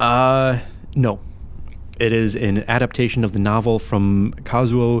 No. It is an adaptation of the novel from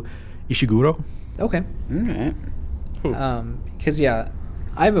Kazuo Ishiguro. Okay. All right. Because yeah,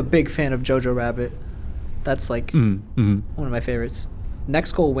 I'm a big fan of Jojo Rabbit. That's like Mm-hmm. one of my favorites.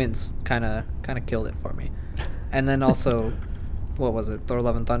 Next Goal Wins kind of killed it for me. And then also, what was it? Thor: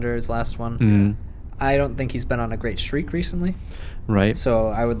 Love and Thunder, his last one. Mm. I don't think he's been on a great streak recently, Right. so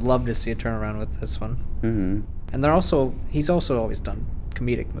I would love to see a turnaround with this one. Mm-hmm. And he's also always done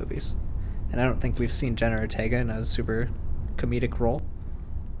comedic movies, and I don't think we've seen Jenna Ortega in a super comedic role.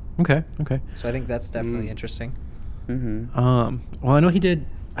 Okay. So I think that's definitely interesting. Mm-hmm. Well, I know he did.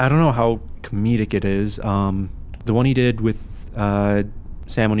 I don't know how comedic it is. The one he did with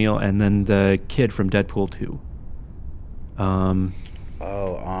Sam O'Neill and then the kid from Deadpool 2.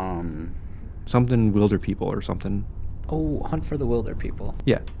 Something Wilder People or something. Oh, Hunt for the Wilder People.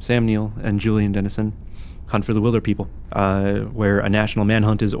 Yeah, Sam Neill and Julian Dennison. Hunt for the Wilder People, where a national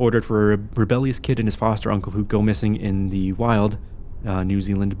manhunt is ordered for a rebellious kid and his foster uncle who go missing in the wild New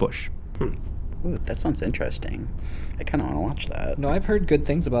Zealand bush. Ooh, that sounds interesting. I kind of want to watch that. No, I've heard good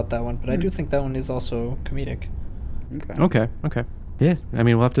things about that one, but I do think that one is also comedic. Okay. Okay. Yeah, I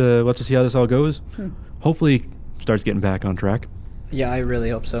mean, we'll have to see how this all goes. Hopefully, he starts getting back on track. Yeah, I really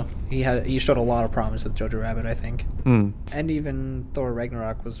hope so. He showed a lot of promise with Jojo Rabbit, I think. Mm. And even Thor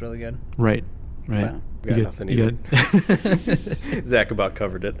Ragnarok was really good. Right. Wow. We got nothing either. Zach about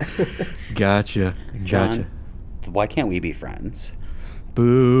covered it. Gotcha. John, why can't we be friends?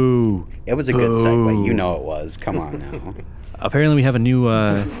 Boo. It was a good segue. Boo. You know it was. Come on now. Apparently, we have a new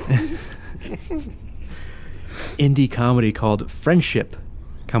indie comedy called Friendship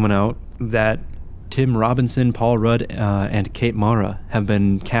coming out that Tim Robinson, Paul Rudd, and Kate Mara have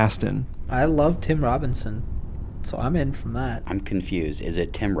been cast in. I love Tim Robinson, so I'm in from that. I'm confused. Is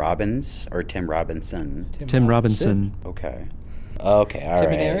it Tim Robbins or Tim Robinson? Tim Robinson. Okay. Okay, all Tim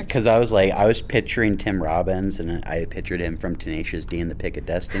right. and Eric? Because I was picturing Tim Robbins, and I pictured him from Tenacious D and the Pick of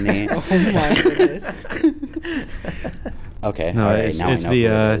Destiny. Oh my goodness. Okay, No, all right. it's, Now it's I know the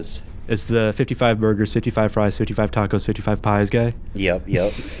who it is. it's the 55 burgers, 55 fries, 55 tacos, 55 pies guy. Yep.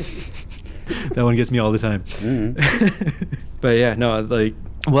 That one gets me all the time. Mhm. But yeah, no, like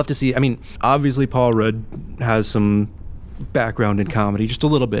we'll have to see. I mean, obviously Paul Rudd has some background in comedy, just a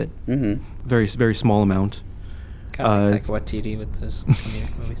little bit, Mm-hmm. very small amount. Kind of like Taika Waititi with those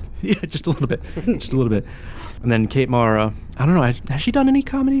comedic movies. Yeah, just a little bit. Just a little bit. And then Kate Mara. I don't know. Has she done any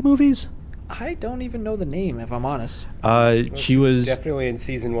comedy movies? I don't even know the name, if I'm honest. She was definitely in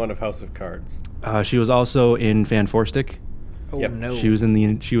season 1 of House of Cards. She was also in Fan Four Stick. Oh, Yep. no. She was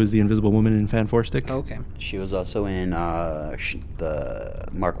the Invisible Woman in Fan Four Stick. Okay. She was also in the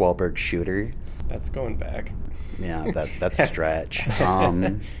Mark Wahlberg Shooter. That's going back. Yeah, that's a stretch.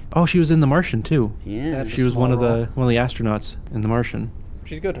 Oh, she was in The Martian too. Yeah, That's She was one of small the astronauts in The Martian.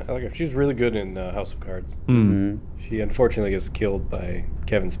 She's good. I like her. She's really good in House of Cards. Mm. She unfortunately gets killed by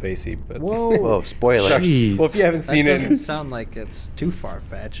Kevin Spacey. But Whoa. Whoa, spoilers. Shucks. Jeez. Well, if you haven't That seen doesn't it, sound like it's too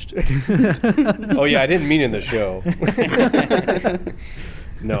far-fetched. oh yeah, I didn't mean in the show.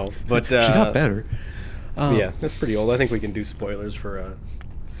 No, but She got better. Yeah, that's pretty old. I think we can do spoilers for a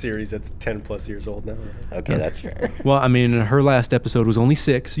series that's 10 plus years old now. Okay, that's fair. Well, I mean, her last episode was only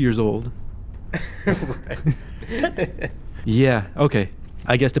 6 years old. Right. Yeah. Okay.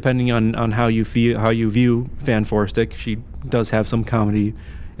 I guess depending on how you view Fan Four Stick, she does have some comedy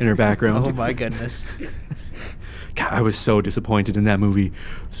in her background. Oh my goodness. God, I was so disappointed in that movie.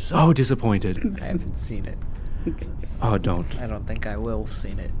 So disappointed. I haven't seen it. Oh, don't. I don't think I will have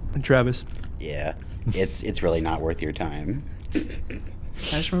seen it. Travis. Yeah, it's really not worth your time.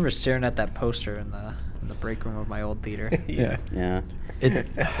 I just remember staring at that poster in the break room of my old theater. Yeah. Yeah. It,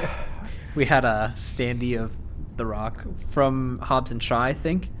 We had a standee of The Rock from Hobbs and Shaw, I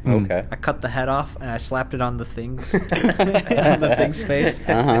think. Okay. I cut the head off and I slapped it on the thing's on the thing's face.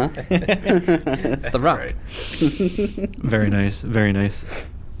 Uh-huh. It's The Rock. right. very nice. Very nice.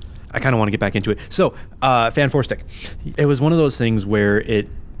 I kind of want to get back into it. So, Fan Four Stick. It was one of those things where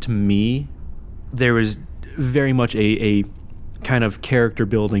to me, there was very much a kind of character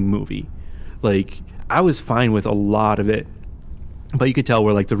building movie. Like, I was fine with a lot of it, but you could tell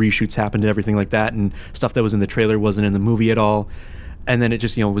where like the reshoots happened and everything like that, and stuff that was in the trailer wasn't in the movie at all. And then it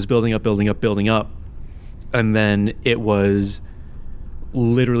just, was building up. And then it was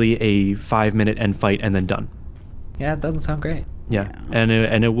literally a 5-minute end fight and then done. Yeah, it doesn't sound great. Yeah. And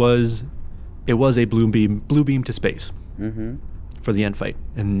it was a blue beam to space Mm-hmm. for the end fight.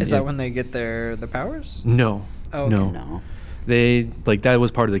 And Is that when they get their powers? No. Oh, okay. No. No. They that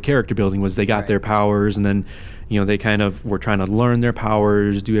was part of the character building, was they got Right. their powers, and then they kind of were trying to learn their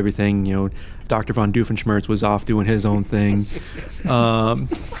powers, do everything. Dr. Von Doofenshmirtz was off doing his own thing,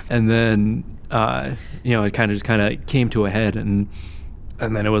 and then it kind of came to a head, and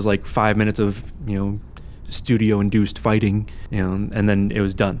then it was like 5 minutes of studio induced fighting, and then it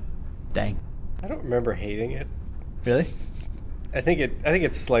was done. Dang. I don't remember hating it. Really? I think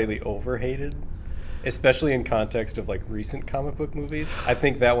it's slightly overhated, especially in context of like recent comic book movies. I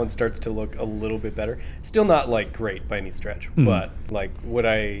think that one starts to look a little bit better. Still not like great by any stretch, but like would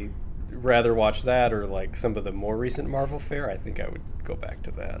I rather watch that or like some of the more recent Marvel fare? I think I would go back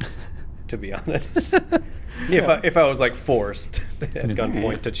to that. To be honest, if I was like forced at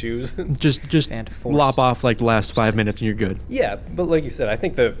gunpoint to choose. Just And forced. lop off like the last 5 minutes and you're good. Yeah, but like you said, I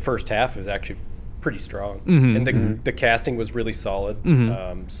think the first half is actually pretty strong, Mhm, and the casting was really solid.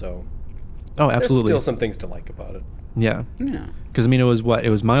 So Oh, there's absolutely. still some things to like about it. Yeah. Yeah. Because it was what?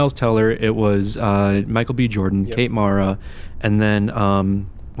 It was Miles Teller. It was Michael B. Jordan, Yep. Kate Mara, and then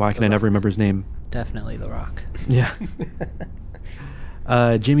why can I never remember his name? Definitely The Rock. Yeah,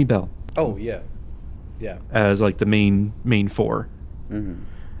 Jamie Bell Oh yeah, yeah. as like the main four, Mm-hmm.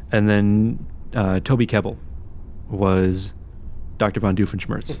 and then Toby Kebbell was Dr. Von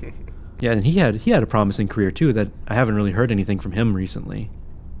Doofenshmirtz. Yeah, and he had a promising career too. That I haven't really heard anything from him recently.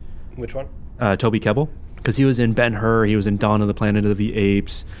 Which one? Toby Kebbell, because he was in Ben-Hur, he was in Dawn of the Planet of the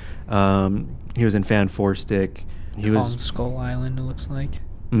Apes, he was in Fan Four Stick. He Kong was. Skull Island, it looks like.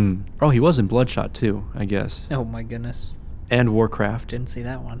 Oh, he was in Bloodshot too, I guess, Oh my goodness. and Warcraft. Didn't see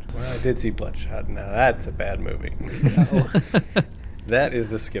that one. Well, I did see Bloodshot. Now that's a bad movie. That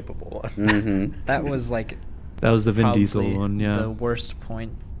is a skippable one. Mm-hmm. That was like That was the Vin probably Diesel one, yeah. the worst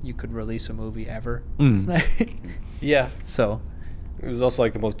point you could release a movie ever. Yeah, So, it was also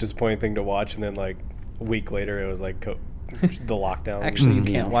like the most disappointing thing to watch, and then like a week later, it was like the lockdown. actually, you Mhm.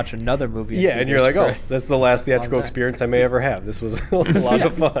 can't watch another movie. in Yeah, and you're theaters like, oh, for- that's the last theatrical time. experience I may ever have. This was a lot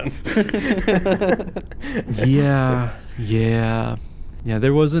of fun. yeah.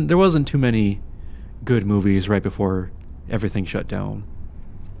 There wasn't too many good movies right before everything shut down.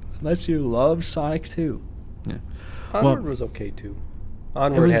 Unless you love Sonic 2. Yeah. Onward Well, was okay too.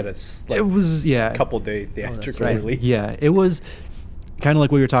 Onward was- had a it was couple day theatrical right. release. Yeah, it was kind of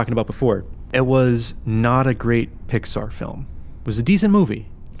like we were talking about before. It was not a great Pixar film. It was a decent movie,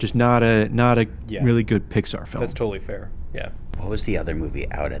 just not a Yeah. really good Pixar film. That's totally fair. Yeah. What was the other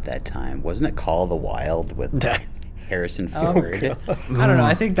movie out at that time? Wasn't it Call of the Wild with Harrison Oh, Ford I don't know.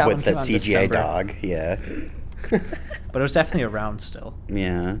 I think that one with came that out in CGI December, dog. Yeah, but it was definitely around still.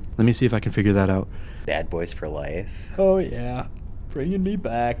 yeah. Let me see if I can figure that out. Bad Boys for Life. Oh yeah, bringing me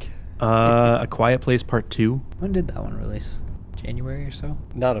back. A Quiet Place Part 2. When did that one release? January or so?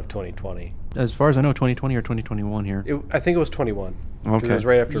 Not of 2020. As far as I know, 2020 or 2021 here. I think it was 21. 'Cause Okay. It was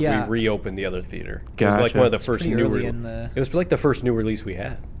right after Yeah. we reopened the other theater. It was like Gotcha. one of the It's first pretty new early in the- It was like the first new release we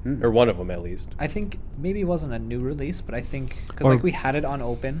had. Or one of them at least. I think maybe it wasn't a new release, but I think because Or- like we had it on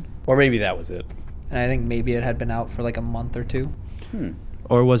open, Or maybe that was it. and I think maybe it had been out for like a month or two.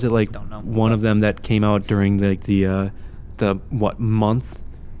 Or was it like Don't know. one of them that came out during the what month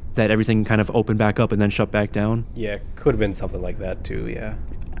that everything kind of opened back up and then shut back down? Yeah, could have been something like that too, yeah.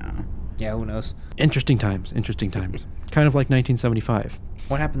 Yeah, who knows? Interesting times. Interesting times. Kind of like 1975.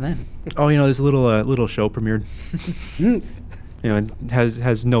 What happened then? Oh, this little show premiered. It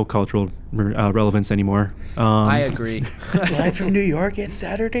has no cultural relevance anymore. I agree. Live from New York, it's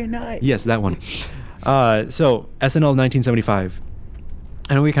Saturday night. Yes, that one. So SNL 1975.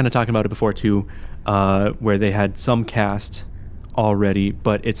 I know we were kind of talking about it before too, where they had some cast already,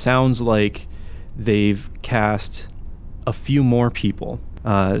 but it sounds like they've cast a few more people.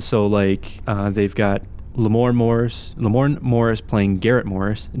 So they've got Lamorne Morris playing Garrett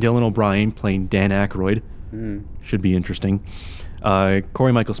Morris, Dylan O'Brien playing Dan Aykroyd. Should be interesting.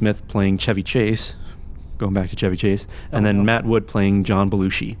 Corey Michael Smith playing Chevy Chase, going back to Chevy Chase, and then Matt Wood playing John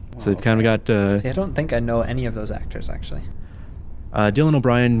Belushi. So they've kind of got See, I don't think I know any of those actors actually. Dylan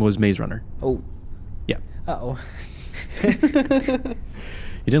O'Brien was Maze Runner. Oh. Yeah. Uh-oh. You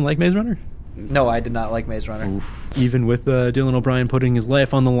didn't like Maze Runner? No, I did not like Maze Runner. Even with Dylan O'Brien putting his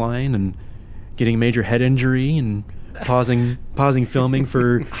life on the line and getting a major head injury and pausing filming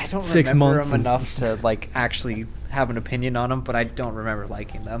for I don't 6 remember months. them enough to like actually have an opinion on them, but I don't remember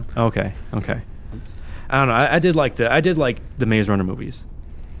liking them. Okay. I don't know. I did like the Maze Runner movies.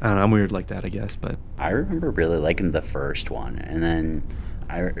 I don't know. I'm weird like that, I guess. But I remember really liking the first one, and then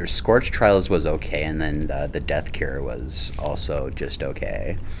Scorched Trials was okay, and then the Death Cure was also just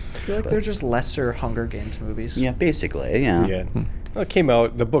okay. I feel like they're just lesser Hunger Games movies. Yeah, basically, yeah. Yeah. Well,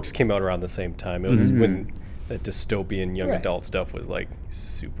 the books came out around the same time. It was when that dystopian young Right. adult stuff was like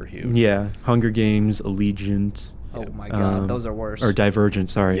super huge. yeah, Hunger Games, Allegiant. Oh my god, those are worse. Or Divergent,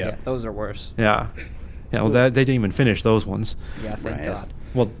 sorry. Yeah. Yeah, those are worse. Yeah. Well, they didn't even finish those ones. Yeah, thank Right. God.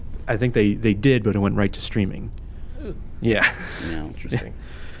 Well, I think they did, but it went right to streaming. Yeah. Yeah. Interesting.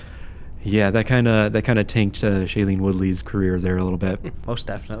 Yeah, that kind of tanked Shailene Woodley's career there a little bit. Most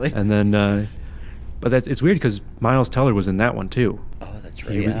definitely. And then, but it's weird because Miles Teller was in that one too. Oh, that's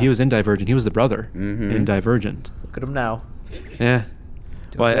right. He was in Divergent. He was the brother in Divergent. Look at him now. Yeah.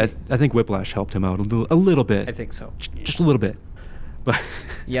 Doing Well, great. I think Whiplash helped him out a little bit. I think so. Just a little bit. But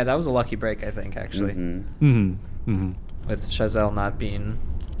Yeah, that was a lucky break, I think, actually. With Chazelle not being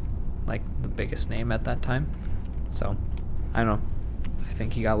like the biggest name at that time. So, I don't know. I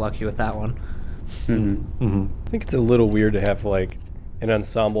think he got lucky with that one. I think it's a little weird to have like an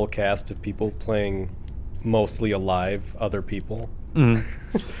ensemble cast of people playing mostly alive other people.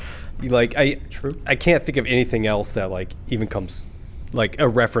 Like I can't think of anything else that like even comes like a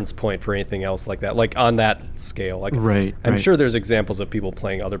reference point for anything else like that, like on that scale. Like Right, I'm right. sure there's examples of people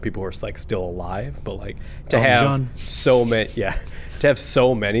playing other people who are like still alive, but like to Elton have John. so many, to have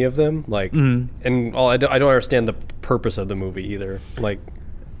so many of them, like, and I don't understand the purpose of the movie either. Like,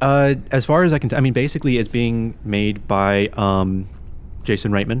 as far as I can, I mean, basically, it's being made by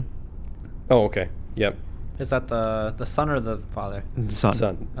Jason Reitman, oh, okay, yep, Is that the son or the father? the son.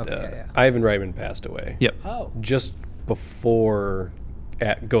 son. Okay, yeah. Ivan Reitman passed away. Yep. Oh. Just before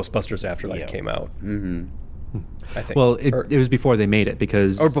Ghostbusters Afterlife Yep. came out. I think. Well, or, it was before they made it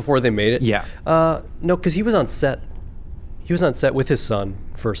because. or before they made it. Yeah. No, because he was on set. He was on set with his son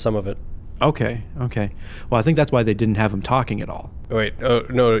for some of it. Okay. Well, I think that's why they didn't have him talking at all. Oh, wait,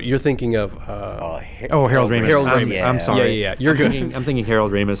 no, you're thinking of. Oh, Harold Ramis. Harold I'm, Ramis. I'm sorry. Yeah. You're good. I'm thinking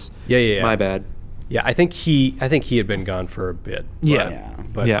Harold Ramis. Yeah. My bad. Yeah, I think he had been gone for a bit. Yeah. Yeah.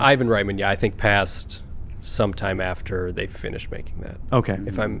 But Yeah. Ivan Reitman, I think passed sometime after they finished making that. Okay.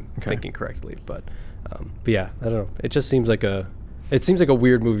 If I'm Okay. thinking correctly, but yeah, I don't know. It just seems like a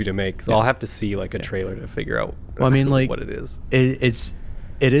weird movie to make. So I'll have to see like a trailer to figure out. Well, I mean, like what it is.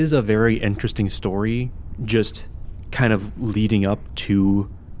 It is a very interesting story, just kind of leading up to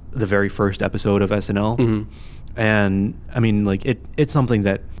the very first episode of SNL, and I mean, like it's something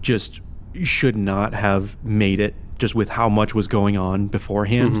that just should not have made it, just with how much was going on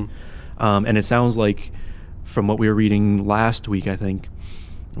beforehand, and it sounds like, from what we were reading last week, I think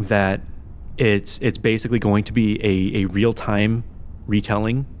that it's basically going to be a real time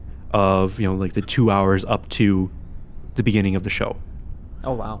retelling of like the 2 hours up to the beginning of the show.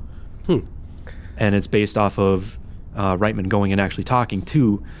 Oh wow. And it's based off of Reitman going and actually talking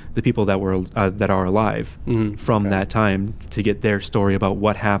to the people that are alive from that time to get their story about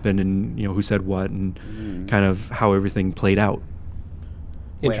what happened and who said what and kind of how everything played out.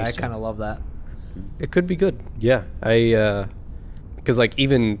 Wait, I Interesting. kind of love that. It could be good. Yeah. Because like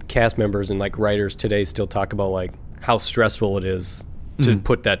even cast members and like writers today still talk about like how stressful it is to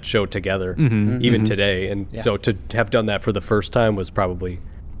put that show together even today. And so to have done that for the first time was probably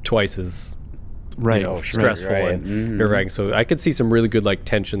twice as Right. stressful right. and nerve-wracking. So I could see some really good like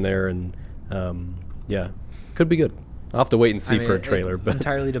tension there, and yeah, could be good. I'll have to wait and see I mean, for a trailer, it but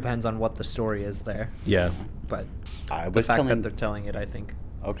entirely depends on what the story is there. yeah, But I the was fact that telling, they're telling it, I think,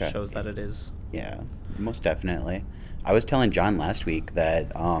 Okay. shows that it is. yeah, most definitely. I was telling John last week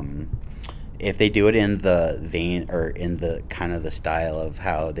that if they do it in the vein or in the kind of the style of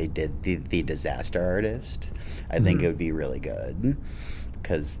how they did the Disaster Artist, I think it would be really good.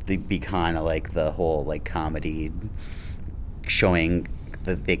 Because they'd be kind of like the whole like comedy, showing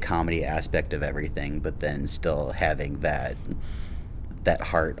the comedy aspect of everything, but then still having that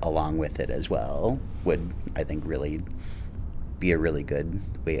heart along with it as well, would I think really be a really good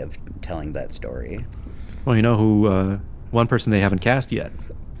way of telling that story. Well, you know who one person they haven't cast yet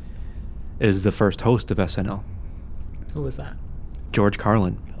is the first host of SNL, Who was that? George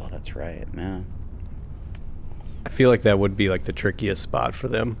Carlin. Oh, that's right, man. I feel like that would be like the trickiest spot for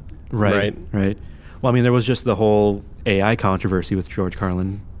them. Right. Well, I mean, there was just the whole AI controversy with George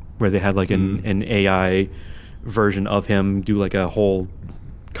Carlin, where they had like an AI version of him do like a whole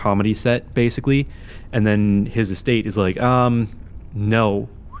comedy set, basically, and then his estate is like, no,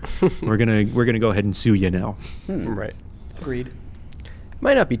 we're gonna go ahead and sue you now. Right. Agreed.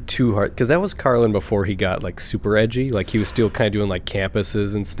 Might not be too hard because that was Carlin before he got like super edgy. Like he was still kind of doing like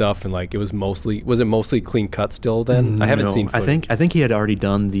campuses and stuff, and like it was mostly clean cut still then? I haven't No, seen footage. I think he had already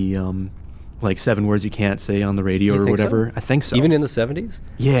done the like 7 words you can't say on the radio You or think so? whatever. I think so. Even in the 70s?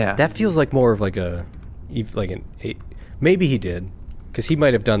 yeah, That feels like more of like maybe he did because he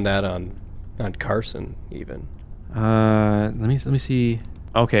might have done that on Carson even. let me see.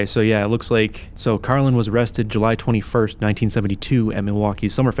 Okay, so yeah, it looks like Carlin was arrested July 21st, 1972 at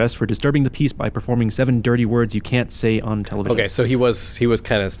Milwaukee's Summerfest for disturbing the peace by performing 7 dirty words you can't say on television. Okay, so he was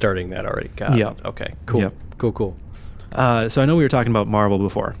kind of starting that already. Got Yeah. it. Okay, cool. Yep. Cool. So I know we were talking about Marvel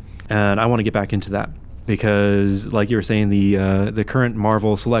before, and I want to get back into that because, like you were saying, the current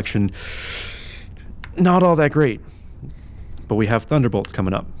Marvel selection not all that great, but we have Thunderbolts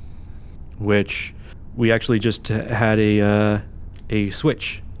coming up, which we actually just had a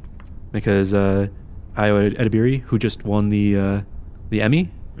switch because Ayo Edebiri, who just won the Emmy,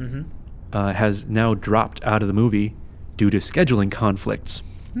 has now dropped out of the movie due to scheduling conflicts.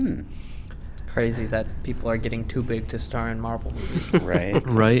 Crazy that people are getting too big to star in Marvel movies. Right.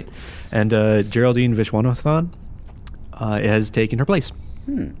 Right, and Geraldine Viswanathan has taken her place,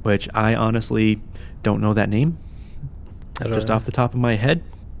 which I honestly don't know that name, I don't just know. off the top of my head.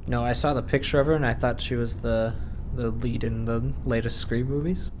 No, I saw the picture of her and I thought she was the lead in the latest Scream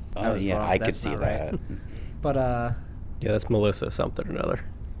movies. I Oh was yeah, wrong. I could That's see not right. that. But Yeah, that's Melissa something or another.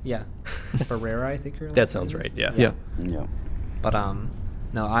 yeah, Barrera, I think her. That last sounds name right, is. yeah. Yeah. Yeah. But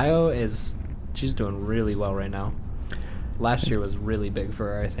no, Io she's doing really well right now. Last year was really big for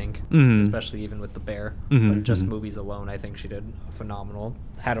her, I think, especially even with The Bear. But just movies alone, I think she had a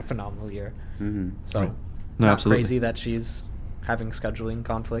phenomenal year. So Right. No, not absolutely. crazy that she's having scheduling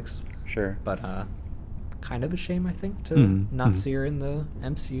conflicts, Sure. but kind of a shame, I think, to not see her in the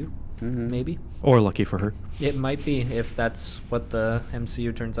MCU. Maybe Or lucky for her. it might be if that's what the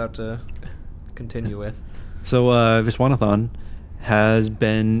MCU turns out to continue with. So Viswanathan has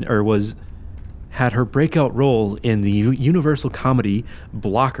been had her breakout role in the Universal comedy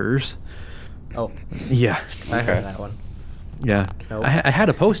Blockers. Oh, Yeah, I Okay. heard that one. yeah. Nope. I had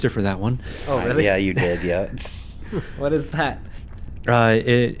a poster for that one. Oh, really? Yeah, you did. Yeah. What is that?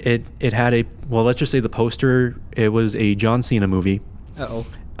 It had a, well, let's just say the poster. It was a John Cena movie. Uh-oh.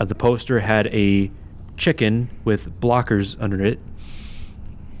 The poster had a chicken with blockers under it.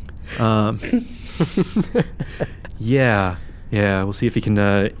 Yeah. We'll see if you can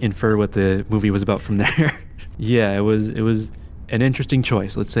infer what the movie was about from there. Yeah, it was an interesting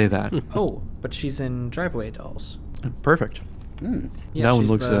choice. Let's say that. Oh, but she's in Driveway Dolls. Perfect. Yeah, That one she's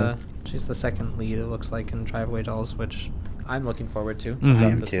looks, she's the second lead, it looks like, in Driveway Dolls, which I'm looking forward to. Mhm. throughout I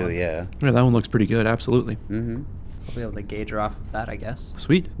am this too. month. Yeah. Yeah, that one looks pretty good. Absolutely. Mm-hmm. We'll be able to gauge her off of that, I guess.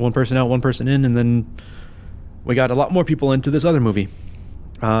 Sweet. One person out, one person in, and then we got a lot more people into this other movie.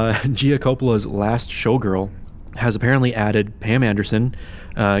 Gia Coppola's Last Showgirl has apparently added Pam Anderson,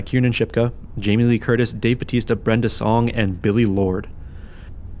 Kiernan Shipka, Jamie Lee Curtis, Dave Bautista, Brenda Song, and Billy Lord.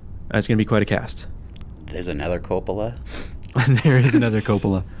 That's going to be quite a cast. There's another Coppola. There is another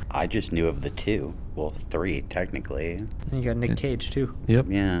Coppola. I just knew of the 2. Well, 3, technically. And you got Nick Cage, too. Yep.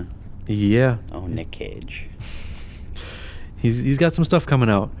 Yeah. Yeah. Oh, Nick Cage. He's got some stuff coming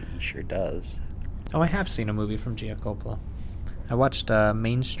out. He sure does. Oh, I have seen a movie from Gia Coppola. I watched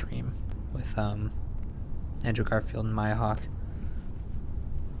Mainstream with Andrew Garfield and Maya Hawke.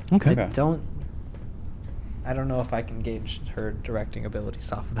 Okay. Okay. I don't know if I can gauge her directing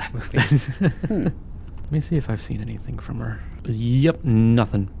abilities off of that movie. Let me see if I've seen anything from her. Yep,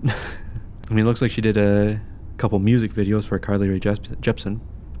 nothing. I mean, it looks like she did a couple music videos for Carly Rae Jepsen.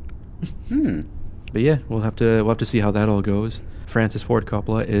 But yeah, we'll have to see how that all goes. Francis Ford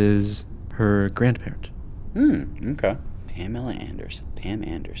Coppola is her grandparent. Okay. Pam Anderson.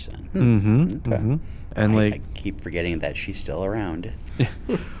 Okay. And I keep forgetting that she's still around.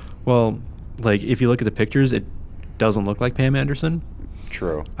 well, like if you look at the pictures, it doesn't look like Pam Anderson.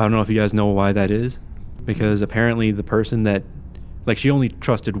 True. I don't know if you guys know why that is, because apparently the person that, like, she only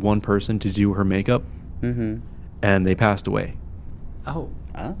trusted one person to do her makeup, and they passed away. Oh.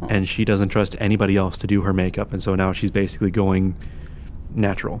 And she doesn't trust anybody else to do her makeup, and so now she's basically going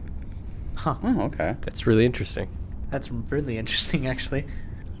natural. Huh. Oh, okay. That's really interesting. That's really interesting, actually.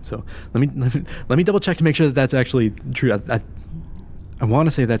 So let me double check to make sure that that's actually true. I want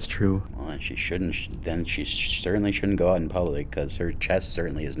to say that's true. Well, and she shouldn't. Then she certainly shouldn't go out in public because her chest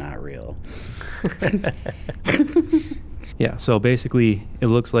certainly is not real. Yeah. So basically, it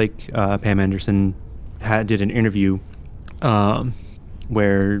looks like Pam Anderson did an interview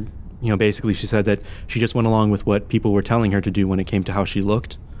where, basically she said that she just went along with what people were telling her to do when it came to how she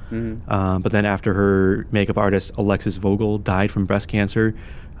looked. But then after her makeup artist Alexis Vogel died from breast cancer,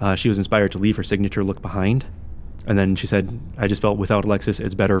 she was inspired to leave her signature look behind. And then she said, I just felt without Alexis,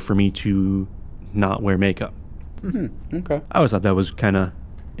 it's better for me to not wear makeup. Okay. I always thought that was kind of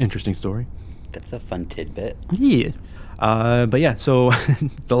interesting story. That's a fun tidbit. Yeah. But yeah, so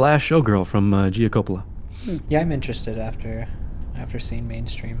The Last Showgirl from Gia Coppola. Yeah, I'm interested after seeing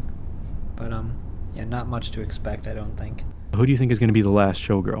Mainstream. But, yeah, not much to expect, I don't think. Who do you think is going to be the last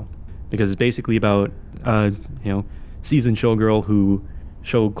showgirl? Because it's basically about, seasoned showgirl who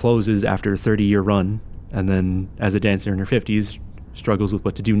show closes after a 30-year run, and then as a dancer in her 50s, struggles with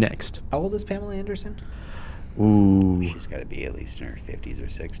what to do next. How old is Pamela Anderson? Ooh. She's got to be at least in her 50s or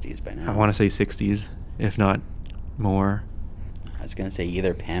 60s by now. I want to say 60s, if not more. I was going to say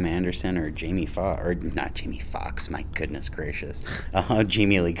either Pam Anderson or Jamie Foxx. Or not Jamie Foxx, my goodness gracious.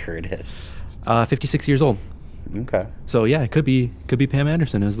 Jamie Lee Curtis. 56 years old. Okay. So yeah, it could be Pam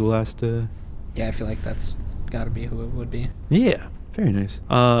Anderson as the last. Yeah, I feel like that's got to be who it would be. Yeah, very nice.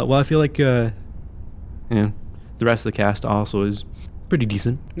 Well, I feel like the rest of the cast also is pretty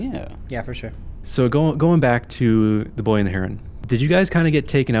decent. Yeah. Yeah, for sure. So going back to The Boy and the Heron, did you guys kind of get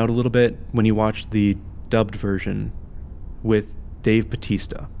taken out a little bit when you watched the dubbed version with Dave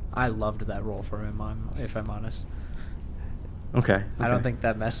Bautista? I loved that role for him, if I'm honest. Okay. I don't think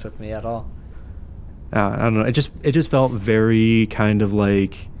that messed with me at all. I don't know. It just felt very kind of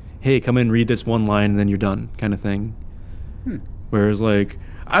like, hey, come in, read this one line, and then you're done, kind of thing. Whereas, like,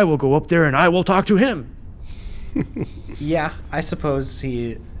 I will go up there and I will talk to him. Yeah, I suppose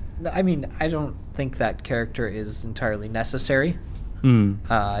I don't think that character is entirely necessary.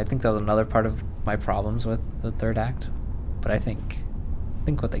 I think that was another part of my problems with the third act. But I think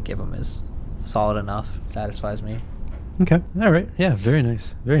what they give him is solid enough. Satisfies me. Okay. All right. Yeah. Very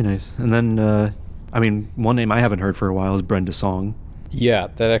nice. Very nice. And then, one name I haven't heard for a while is Brenda Song. Yeah,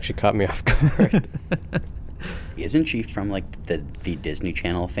 that actually caught me off guard. Isn't she from like the Disney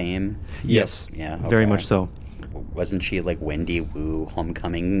Channel fame? Yes. Yeah. Very okay. much so. Wasn't she like Wendy Wu,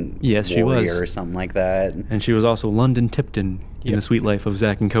 Homecoming Yes, she was. Warrior or something like that? And she was also London Tipton in The Sweet Life of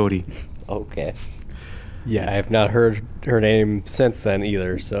Zack and Cody. Okay. Yeah, I have not heard her name since then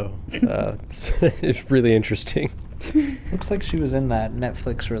either, so it's really interesting. Looks like she was in that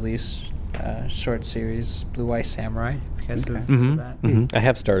Netflix release short series Blue Eye Samurai. If you guys have heard of that. I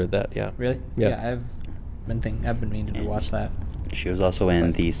have started that, yeah. Really? Yeah. I've been meaning to watch that. She was also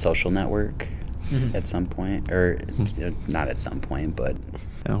in The Social Network at some point, or not at some point, but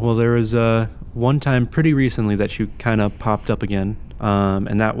Well, there was one time pretty recently that she kind of popped up again,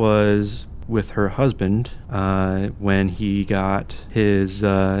 and that was with her husband when he got his,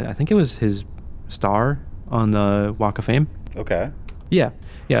 I think it was his star on the Walk of Fame. okay. Yeah.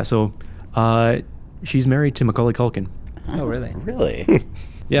 So she's married to Macaulay Culkin. Oh, really? Really?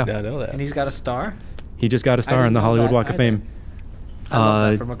 Yeah. I know that. And he's got a star? He just got a star on didn't the know Hollywood that Walk of either. Fame. I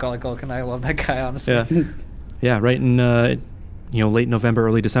love that for Macaulay Culkin. I love that guy, honestly. Yeah. Yeah, right in late November,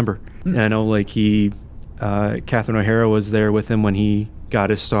 early December. And I know like Catherine O'Hara was there with him when he got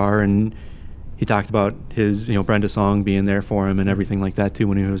his star, and he talked about his Brenda Song being there for him and everything like that too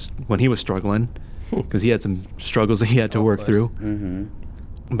when he was struggling, because he had some struggles that he had to work through.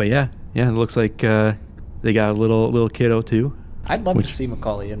 But yeah, it looks like they got a little kiddo too. I'd love to see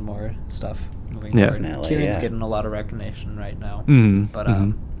Macaulay in more stuff moving Yeah. forward. Definitely, Kieran's yeah. getting a lot of recognition right now, Mhm, but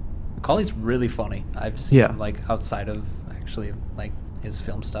mhm. Macaulay's really funny. I've seen Yeah. him like outside of actually like his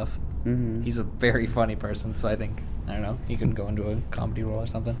film stuff. Mhm. He's a very funny person, so I think he could go into a comedy role or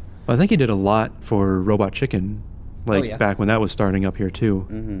something. I think he did a lot for Robot Chicken, like yeah. back when that was starting up here too.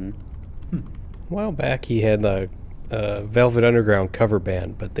 Mhm. A while back, he had the Velvet Underground cover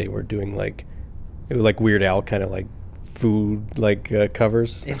band, but they were doing like Weird Al kind of like food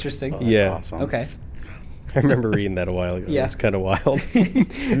covers. Interesting. Oh, that's Yeah. awesome. Okay. I remember reading that a while ago. Yeah. It was kind of wild.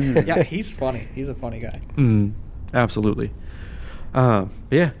 Yeah, he's funny. He's a funny guy. Absolutely. But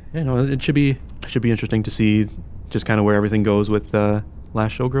yeah, it should be interesting to see just kind of where everything goes with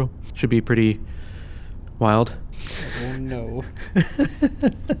Last Showgirl. Should be pretty wild. Oh no.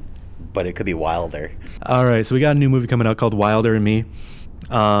 But it could be wilder. All right, so we got a new movie coming out called Wilder and Me.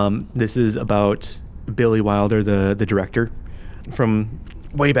 This is about Billy Wilder, the director, from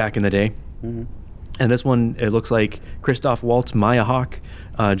way back in the day. Mhm. And this one, it looks like Christoph Waltz, Maya Hawke,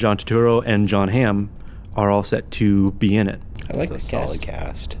 John Turturro, and John Hamm are all set to be in it. I like That's the a solid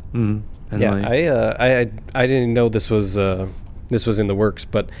cast. cast. And Yeah, like- I didn't know this was in the works,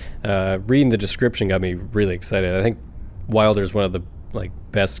 but reading the description got me really excited. I think Wilder's one of the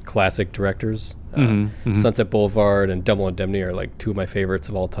best classic directors. Sunset Boulevard and Double Indemnity are like two of my favorites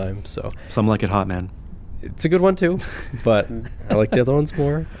of all time. So Some Like It Hot, man. it's a good one too, but I like the other ones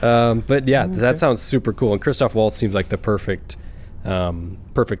more. But yeah, that sounds super cool. And Christoph Waltz seems like the perfect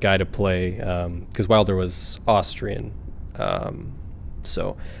guy to play, because Wilder was Austrian.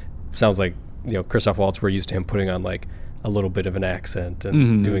 So sounds like Christoph Waltz, we're used to him putting on like a little bit of an accent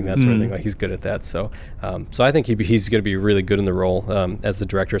and doing that sort of thing. Like he's good at that. So so I think he's going to be really good in the role as the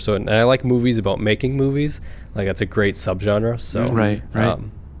director. So and I like movies about making movies. Like that's a great subgenre. So Right.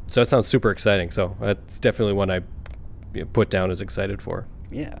 so it sounds super exciting. So that's definitely one I put down as excited for.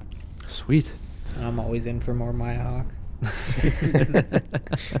 Yeah. Sweet. I'm always in for more Maya Hawke.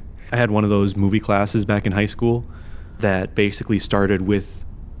 I had one of those movie classes back in high school that basically started with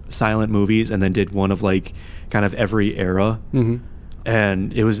silent movies and then did one of like kind of every era.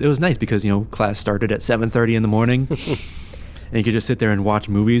 And it was nice because class started at 7:30 in the morning and you could just sit there and watch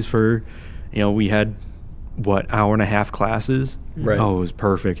movies for we had hour and a half classes. Right. Oh, it was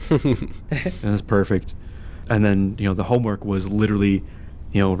perfect. It was perfect. And then the homework was literally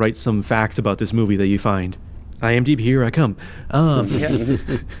write some facts about this movie that you find. IMDb, here I come.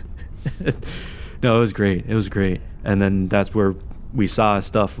 No, it was great. And then that's where we saw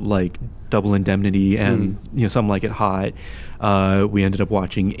stuff like Double Indemnity and Something Like It Hot. We ended up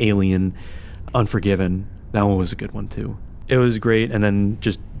watching Alien, Unforgiven. That one was a good one too. It was great. And then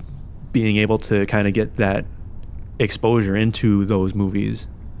just being able to kind of get that exposure into those movies.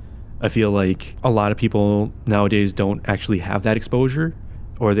 I feel like a lot of people nowadays don't actually have that exposure,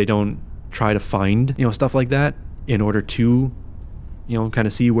 or they don't try to find stuff like that in order to kind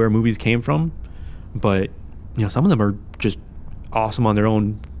of see where movies came from. But some of them are just awesome on their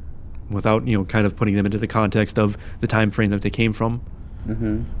own without kind of putting them into the context of the time frame that they came from.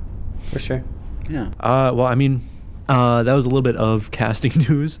 For sure. Yeah. Well, I mean, that was a little bit of casting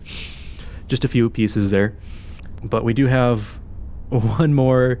news, just a few pieces there, but we do have one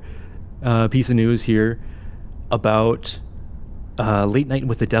more piece of news here about Late Night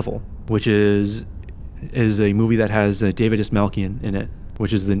with the Devil, which is a movie that has David S. Malkian in it,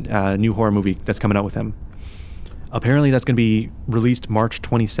 which is the new horror movie that's coming out with him. Apparently that's going to be released March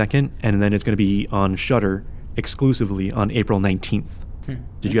 22nd, and then it's going to be on Shudder exclusively on April 19th.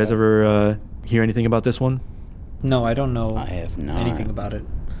 Did you guys ever hear anything about this one? No, I don't know I have not. anything about it.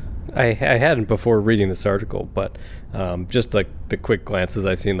 I hadn't before reading this article, but just like the quick glances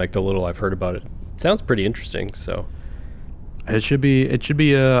I've seen, like the little I've heard about it, sounds pretty interesting. So It should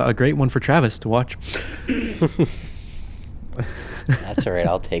be a great one for Travis to watch. That's all right.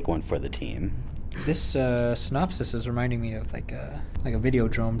 I'll take one for the team. This synopsis is reminding me of like a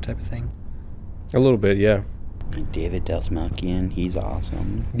Videodrome type of thing. a little bit, yeah. David Dastmalchian, he's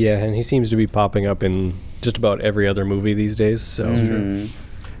awesome. Yeah, and he seems to be popping up in just about every other movie these days. So Mhm.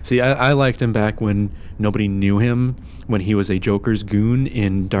 See, I liked him back when nobody knew him, when he was a Joker's goon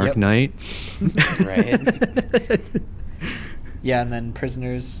in Dark Yep. Knight. Right. Yeah, and then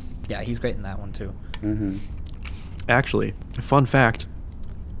Prisoners. Yeah, he's great in that one too. Mhm. Actually, fun fact,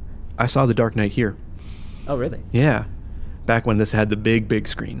 I saw The Dark Knight here. Oh, really? Yeah, back when this had the big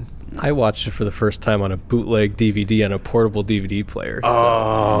screen. I watched it for the first time on a bootleg DVD on a portable DVD player.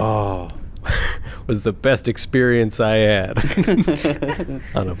 Oh. Was the best experience I had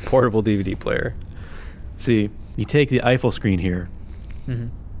on a portable DVD player. See, you take the Eiffel screen here. Mm-hmm.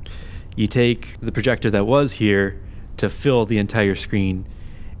 You take the projector that was here to fill the entire screen,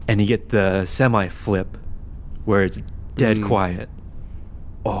 and you get the semi-flip where it's dead quiet.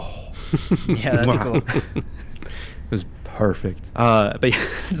 Oh. Yeah, that's cool. It was perfect. But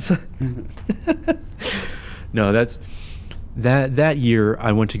no, that's that year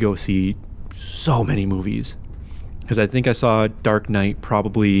I went to go see so many movies, because I think I saw Dark Knight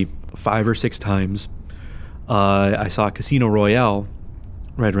probably 5 or 6 times. I saw Casino Royale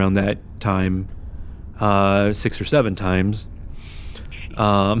right around that time 6 or 7 times.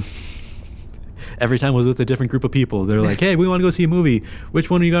 Every time was with a different group of people. They're like, "Hey, we want to go see a movie. Which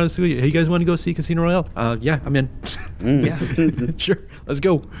one are you going to see? Hey, you guys want to go see Casino Royale? Yeah, I'm in. Yeah, sure, let's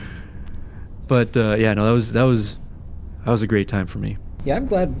go." But yeah, no, that was a great time for me. Yeah, I'm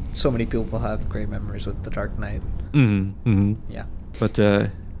glad so many people have great memories with The Dark Knight. Yeah. But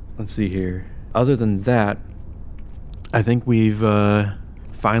let's see here. Other than that, I think we've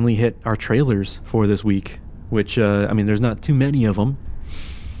finally hit our trailers for this week, which, I mean, there's not too many of them.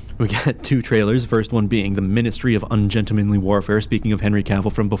 We got 2 trailers, first one being The Ministry of Ungentlemanly Warfare, speaking of Henry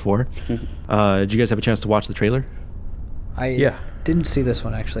Cavill from before. Did you guys have a chance to watch the trailer? I didn't see this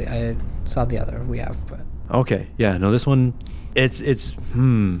one, actually. I saw the other we have, but... Okay, yeah, no, this one, it's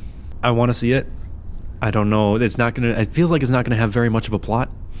I want to see it. I don't know, it feels like it's not gonna have very much of a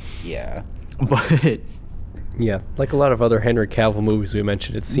plot. Yeah. But... Yeah, like a lot of other Henry Cavill movies we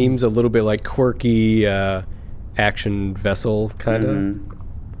mentioned, it seems a little bit like quirky action vessel kind of.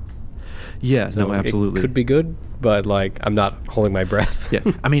 Yeah, So no, absolutely. It could be good, but like I'm not holding my breath. Yeah,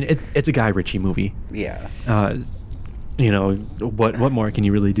 I mean, it's a Guy Ritchie movie. Yeah. You know, what more can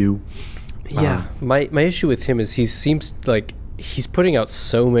you really do? Yeah, my issue with him is he seems like he's putting out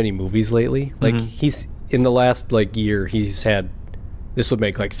so many movies lately. Like he's in the last like year, he's had, this would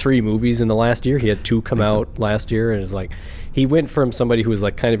make like 3 movies in the last year. He had 2 come out last year, and it's like he went from somebody who was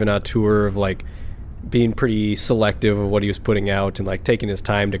like kind of an auteur of like being pretty selective of what he was putting out and like taking his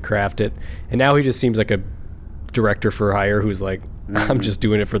time to craft it, and now he just seems like a director for hire who's like, I'm just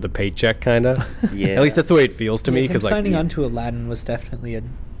doing it for the paycheck kind of. Yeah. At least that's the way it feels to me, because like signing on to Aladdin was definitely a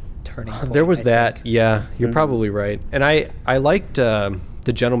turning point. there was I that. think. Yeah, you're probably right. And I liked The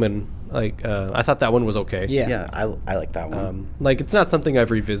Gentleman. Like I thought that one was okay. Yeah. Yeah, I like that one. Like it's not something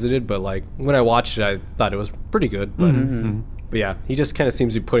I've revisited, but like when I watched it, I thought it was pretty good. But but yeah, he just kind of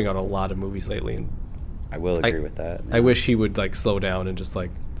seems to be putting out a lot of movies lately, and I will agree with that. I wish he would like slow down and just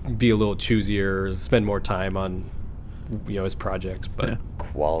like be a little choosier, spend more time on his projects. But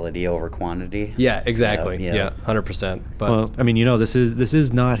Quality over quantity. yeah, exactly. Yeah. Yeah, 100%. But Well, I mean, this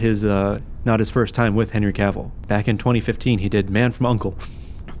is not his first time with Henry Cavill. Back in 2015, he did Man from U.N.C.L.E.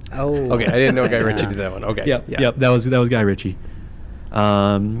 Oh. okay, I didn't know Guy Ritchie did that one. Okay. Yep, that was Guy Ritchie.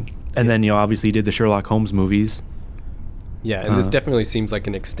 And then obviously he did the Sherlock Holmes movies. Yeah, and this definitely seems like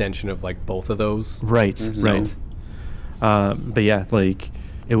an extension of like both of those. Right, right. But yeah, like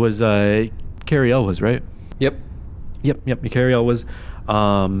it was Cary Elwes, right? Yep. Yep. Cary Elwes.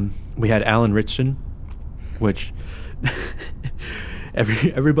 We had Alan Ritchson, which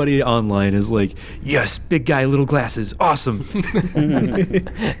everybody online is like, yes, big guy, little glasses, awesome.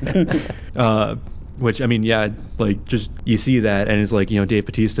 Which, I mean, yeah, like just you see that and it's like, Dave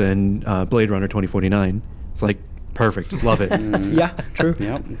Bautista in Blade Runner 2049. It's like perfect, love it. Yeah, true.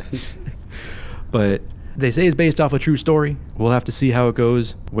 Yep. But they say it's based off a true story. We'll have to see how it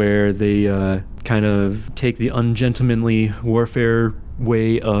goes, where they kind of take the ungentlemanly warfare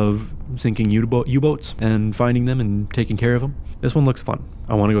way of sinking U-boats and finding them and taking care of them. This one looks fun.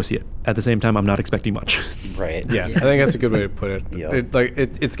 I want to go see it. At the same time, I'm not expecting much. Right. Yeah, I think that's a good way to put it. Yeah.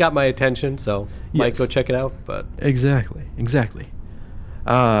 It's got my attention, so might Yes. go check it out. But Exactly.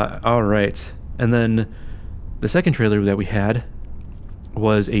 All right. And then the second trailer that we had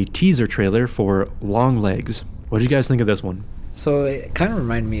was a teaser trailer for Long Legs. What did you guys think of this one? So it kind of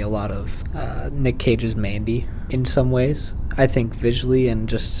reminded me a lot of Nick Cage's Mandy in some ways. I think visually and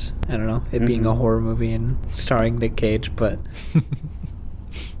just, I don't know, it being a horror movie and starring Nick Cage, but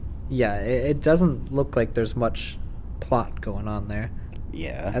yeah, it doesn't look like there's much plot going on there.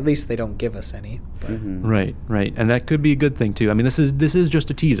 Yeah. At least they don't give us any. But Right. And that could be a good thing too. I mean, this is just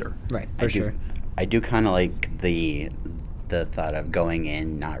a teaser. right, for sure. I do kind of like the thought of going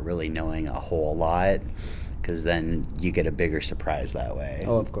in not really knowing a whole lot, because then you get a bigger surprise that way.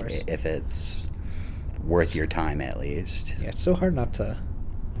 Oh, of course. If it's worth your time, at least. Yeah, it's so hard to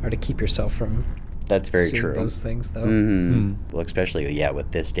keep yourself from That's very seeing true. those things, though. Well, especially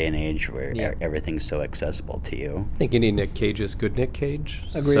with this day and age where Yeah. everything's so accessible to you. I think any Nick Cage is good Nick Cage.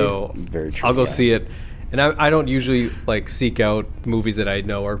 Agreed. So Very true, I'll go yeah. see it. And I don't usually like seek out movies that I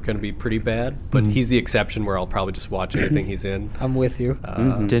know are going to be pretty bad, but he's the exception where I'll probably just watch anything he's in. I'm with you.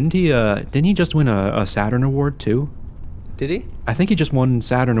 Didn't he just win a Saturn Award too? Did he? I think he just won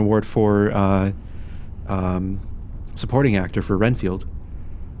Saturn Award for supporting actor for Renfield.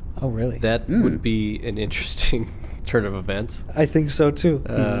 Oh, really? That would be an interesting turn of events. I think so, too.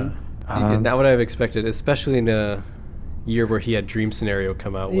 Not what I've expected, especially in a year where he had Dream Scenario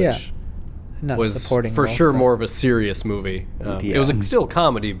come out, which Yeah. Not was supporting for role, sure but- more of a serious movie. It was still a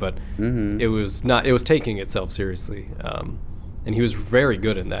comedy, but Mm-hmm. it was not. It was taking itself seriously, and he was very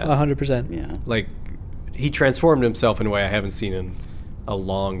good in that. 100%. Yeah. Like he transformed himself in a way I haven't seen in a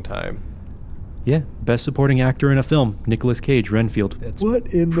long time. Yeah, best supporting actor in a film, Nicolas Cage, Renfield. It's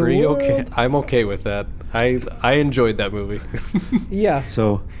What in the pretty world? okay. I'm okay with that. I enjoyed that movie. Yeah.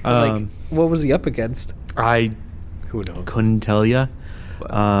 So, Like, what was he up against? I Who knows? couldn't tell you.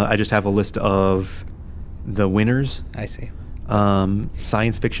 I just have a list of the winners. I see.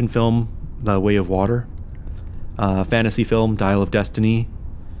 Science fiction film, The Way of Water. Fantasy film, Dial of Destiny.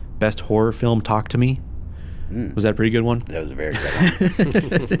 Best horror film, Talk to Me. Was that a pretty good one? That was a very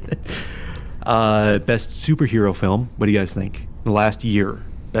good one. Best superhero film. What do you guys think? The last year,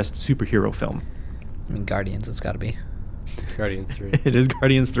 best superhero film. I mean, Guardians, it's got to be. Guardians 3. It is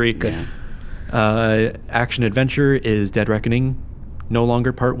Guardians 3. Yeah. Action adventure is Dead Reckoning, no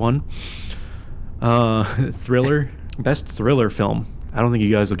longer part 1. Thriller, best thriller film. I don't think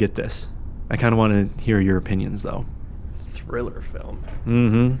you guys will get this. I kind of want to hear your opinions though. Thriller film.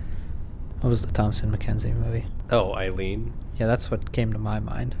 Mm-hmm. What was the Thompson McKenzie movie? Oh, Eileen. Yeah, that's what came to my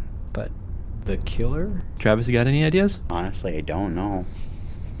mind. But The Killer? Travis, you got any ideas? Honestly, I don't know.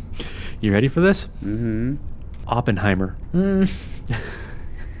 You ready for this? Mm-hmm. Oppenheimer.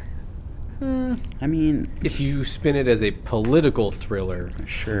 I mean, If you spin it as a political thriller,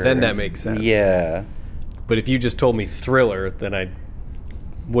 sure. then that makes sense. Yeah. But if you just told me thriller, then I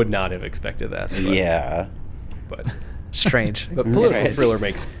would not have expected that. But, Yeah. But, strange. but political Yes. thriller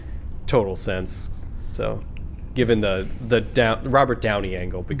makes total sense. So, given the Robert Downey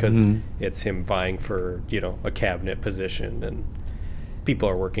angle, because Mhm. it's him vying for a cabinet position and people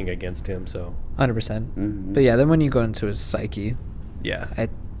are working against him. So 100%. Mhm. But yeah, then when you go into his psyche, yeah,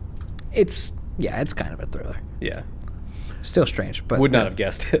 it's kind of a thriller. yeah, Still strange, but would not have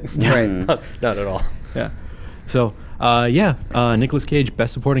guessed it. Right. not at all. Yeah. So, Nicolas Cage,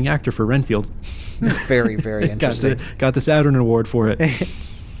 best supporting actor for Renfield. very, very interesting. got the Saturn Award for it.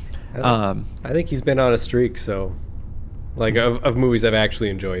 I think he's been on a streak. So, like of movies I've actually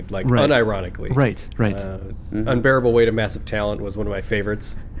enjoyed, like Right. unironically. Right. Unbearable Weight of Massive Talent was one of my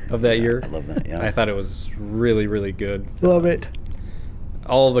favorites of that year. I love that. Yeah. I thought it was really, really good. Love it.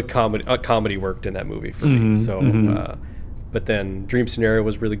 All the comedy worked in that movie for me. Mhm, So, mhm. but then Dream Scenario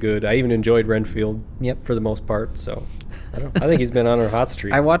was really good. I even enjoyed Renfield. Yep. For the most part. So, I think he's been on a hot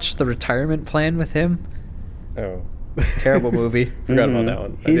streak. I watched The Retirement Plan with him. Oh, Terrible movie. Forgot about that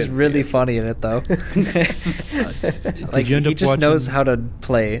one. I He's didn't see really it. funny in it, though. Like you end he up just knows watching- how to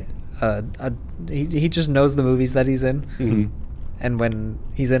play. He just knows the movies that he's in, Mhm. and when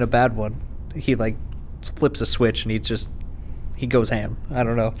he's in a bad one, he like flips a switch and he goes ham. I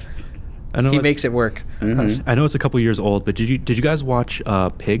don't know. I know He it- makes it work. Mhm. I know it's a couple years old, but did you guys watch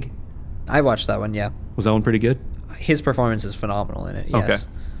Pig? I watched that one. Yeah, Was that one pretty good? his performance is phenomenal in it. Yes.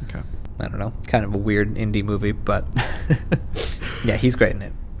 Okay. I don't know. Kind of a weird indie movie, but yeah, he's great in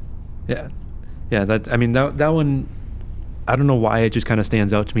it. Yeah. Yeah, that one, I don't know why it just kind of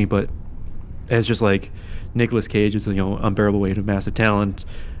stands out to me, but it's just like Nicolas Cage is, Unbearable Weight of Massive Talent,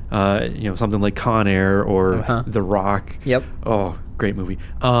 something like Con Air or Uh-huh. The Rock. Yep. Oh, great movie.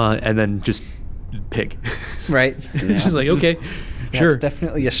 And then just Pig. Right. It's just like, okay, sure. It's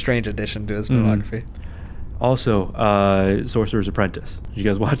definitely a strange addition to his Mhm. filmography. Also, Sorcerer's Apprentice. Did you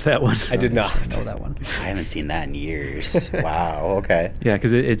guys watch that one? I did not. I know that one. I haven't seen that in years. Wow. Okay. Yeah,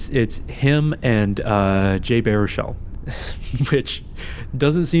 because it's him and Jay Baruchel, which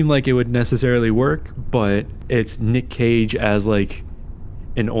doesn't seem like it would necessarily work, but it's Nick Cage as like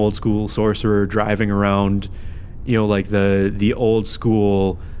an old school sorcerer driving around, like the old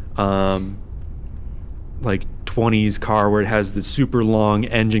school, like 20s car where it has the super long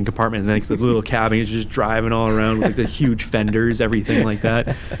engine compartment and like the little cabin. It's just driving all around with like the huge fenders, everything like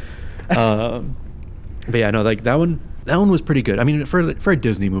that. But yeah, no, like that one was pretty good. I mean, for a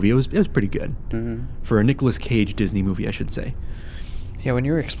Disney movie, it was pretty good. Mhm. For a Nicolas Cage Disney movie, I should say. Yeah, when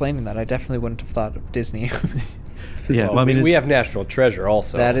you were explaining that, I definitely wouldn't have thought of Disney. Yeah, well, I mean, we it's- have National Treasure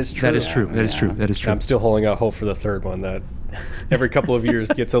also. That is true. that is true. That is true. That is And true. I'm still holding out hope for the third one that every couple of years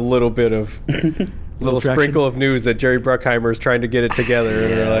gets a little bit of little traction. sprinkle of news that Jerry Bruckheimer is trying to get it together,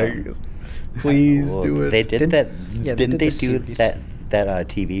 and they're like, please Well, do it. They did Didn't- that. yeah, they Didn't did they the do series. that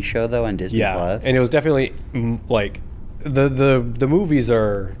TV show though on Disney Yeah, Plus? and it was definitely like the movies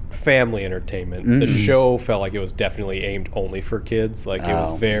are family entertainment. The show felt like it was definitely aimed only for kids. Like it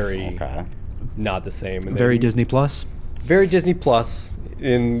was Oh, very okay. not the same. And Very they- Disney Plus. very Disney Plus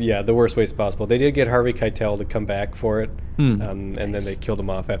in the worst ways possible. They did get Harvey Keitel to come back for it, and then they killed him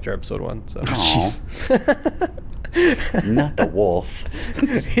off after episode 1. So Aw. Not the wolf.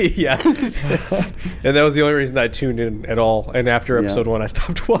 yeah, and that was the only reason I tuned in at all. And after Yeah. episode 1, I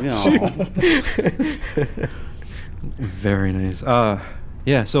stopped watching. Very nice.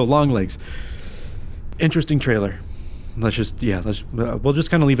 Yeah. So Long Legs. Interesting trailer. We'll just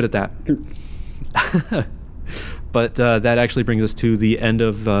kind of leave it at that. But that actually brings us to the end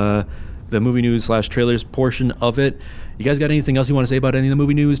of the movie news / trailers portion of it. You guys got anything else you want to say about any of the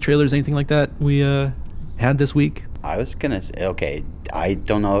movie news, trailers, anything like that we had this week? I was gonna say, okay, I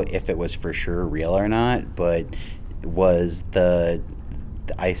don't know if it was for sure real or not, but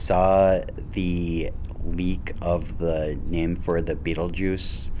I saw the leak of the name for the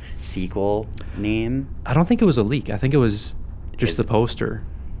Beetlejuice sequel name. I don't think it was a leak. I think it was just Is- the poster.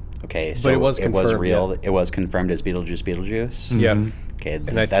 Okay, so it was confirmed, real. yeah. It was confirmed as Beetlejuice. Yeah, Okay,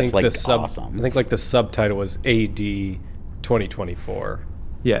 and I that's think like I awesome. think like the subtitle was AD 2024.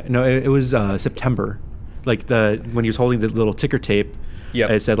 Yeah. No, it was September. Like when he was holding the little ticker tape. Yep.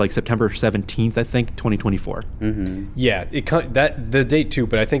 It said like September 17th, I think, 2024. Yeah, the date too,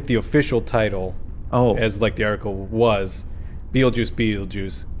 but I think the official title, Oh. as like the article was,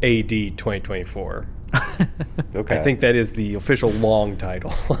 Beetlejuice AD 2024. Okay, I think that is the official long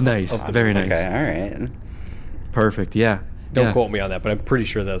title. Nice. of the Very film. nice. Okay, all right. Perfect. Yeah. Don't Yeah. quote me on that, but I'm pretty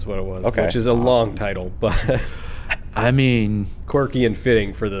sure that's what it was. Okay, Which is a long awesome. title, but I mean, quirky and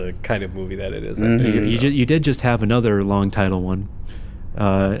fitting for the kind of movie that it is. I Mhm. think, so. you did just have another long title one,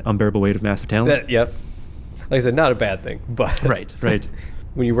 Unbearable Weight of Massive Talent. Yep. Like I said, not a bad thing, but Right.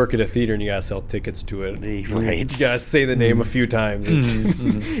 when you work at a theater and you gotta sell tickets to it, Right. you gotta say the name a few times.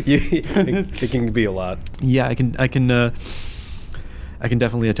 It can be a lot. Yeah, I can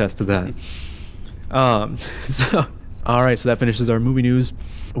definitely attest to that. So, all right, so that finishes our movie news,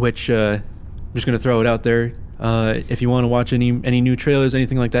 which I'm just gonna throw it out there. If you want to watch any new trailers,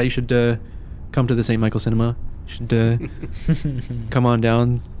 anything like that, you should come to the St. Michael Cinema. You should come on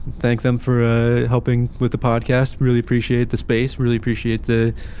down. Thank them for helping with the podcast. Really appreciate the space. Really appreciate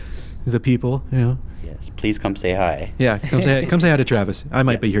the people. You know. Yes, please come say hi. Yeah, come say hi to Travis. I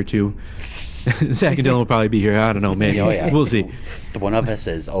might be here too. Zach and Dylan will probably be here. I don't know, man. Oh, yeah. We'll see. The one of us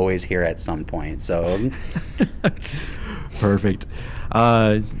is always here at some point. So Perfect.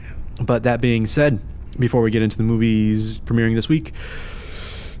 But that being said, before we get into the movies premiering this week,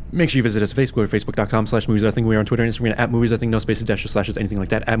 make sure you visit us at Facebook, facebook.com/moviesarethring. We are on Twitter and Instagram at moviesarethring, no spaces, dashes, slashes, anything like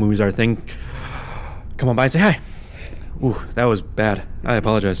that, at moviesarethring. Come on by and say hi. Ooh, that was bad. I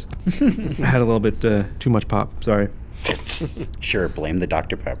apologize. I had a little bit too much pop. Sorry. sure, blame the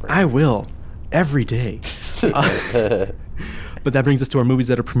Dr. Pepper. I will. Every day. But that brings us to our movies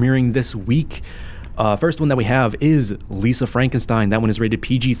that are premiering this week. First one that we have is Lisa Frankenstein. That one is rated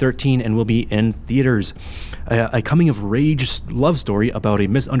PG-13 and will be in theaters. A coming-of-age love story about a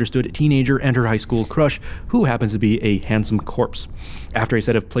misunderstood teenager and her high school crush who happens to be a handsome corpse. After a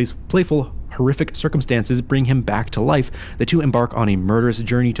set of playful, horrific circumstances bring him back to life, the two embark on a murderous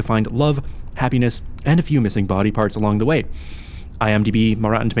journey to find love, happiness, and a few missing body parts along the way. IMDb,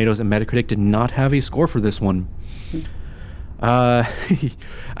 Rotten Tomatoes, and Metacritic did not have a score for this one. I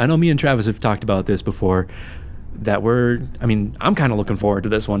know me and Travis have talked about this before. I'm kind of looking forward to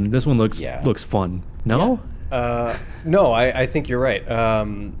this one. This one looks fun. No? No, I think you're right.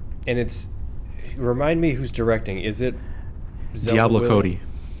 And remind me who's directing. Is it Zelda Diablo Will- Cody.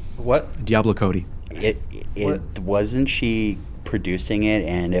 What? Diablo Cody. It wasn't she producing it,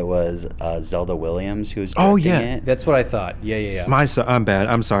 and it was Zelda Williams who's directing Oh, yeah. it. That's what I thought. Yeah. I'm bad.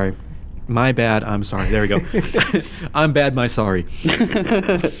 I'm sorry. My bad. I'm sorry. There we go. I'm bad. My sorry.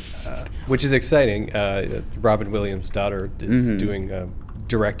 Which is exciting. Robin Williams' daughter is doing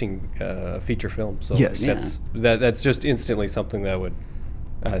directing a feature film. So Yes. that's just instantly something that would,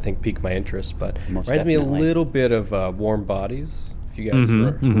 I think, pique my interest. But Most reminds me a definitely. little bit of Warm Bodies, if you guys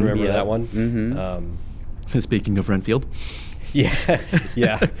remember Yeah. that one. Mhm. Speaking of Renfield.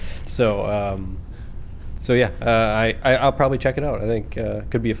 Yeah. So I'll probably check it out. I think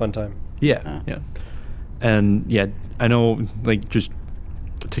could be a fun time. Yeah. And yeah, I know, like, just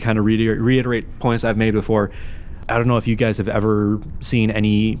to kind of reiterate points I've made before, I don't know if you guys have ever seen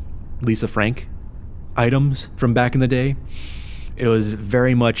any Lisa Frank items from back in the day. It was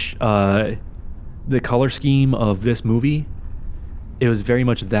very much the color scheme of this movie. It was very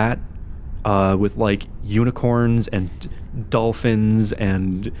much that with like unicorns and dolphins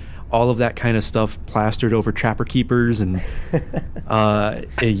and all of that kind of stuff plastered over Trapper Keepers and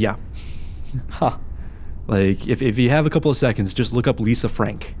yeah. Huh. Like if you have a couple of seconds, just look up Lisa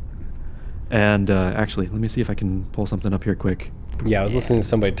Frank. And actually, let me see if I can pull something up here quick. Yeah, I was listening to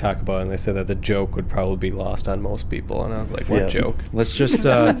somebody talk about it, and they said that the joke would probably be lost on most people, and I was like, what joke? Let's just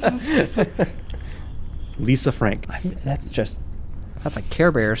Lisa Frank. That's like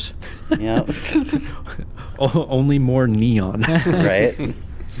Care Bears. Yeah. Only more neon. Right?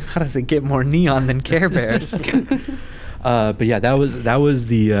 How does it get more neon than Care Bears? But yeah, that was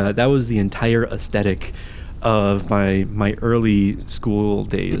the entire aesthetic of my early school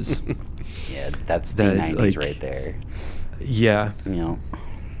days. Yeah, that's the That, 90s like- right there. Yeah, You know,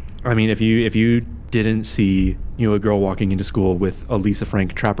 I mean, if you didn't see a girl walking into school with a Lisa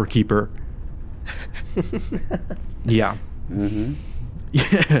Frank Trapper Keeper, yeah, mm-hmm.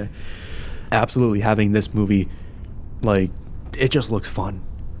 yeah, absolutely having this movie, like, it just looks fun.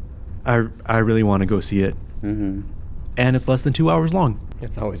 I really want to go see it, Mm-hmm. and it's less than 2 hours long,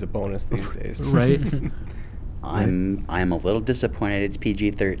 It's always a bonus these days. right? I'm a little disappointed it's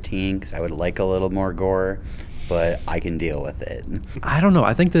PG-13 because I would like a little more gore, but I can deal with it. I don't know.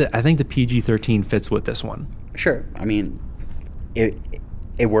 I think the PG-13 fits with this one. Sure. I mean, it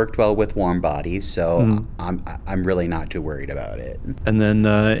worked well with Warm Bodies, so I'm really not too worried about it. And then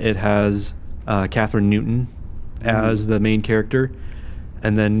it has Catherine Newton as the main character.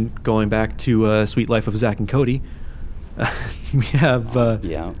 And then going back to Sweet Life of Zack and Cody, we have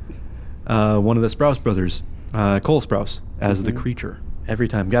Yeah. one of the Sprouse brothers, Cole Sprouse, as the creature. Every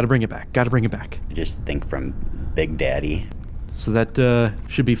time. Got to bring it back. Got to bring it back. Just think from Big Daddy. So that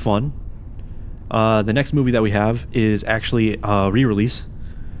should be fun. The next movie that we have is actually a re-release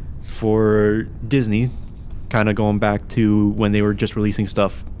for Disney, kind of going back to when they were just releasing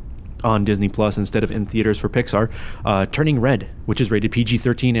stuff on Disney Plus instead of in theaters for Pixar. Turning Red, which is rated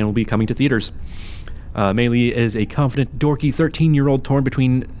PG-13 and will be coming to theaters. Maylee is a confident, dorky 13-year-old torn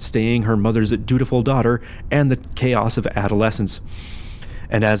between staying her mother's dutiful daughter and the chaos of adolescence.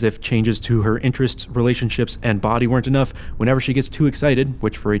 And as if changes to her interests, relationships, and body weren't enough, whenever she gets too excited,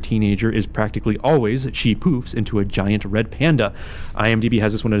 which for a teenager is practically always, she poofs into a giant red panda. IMDb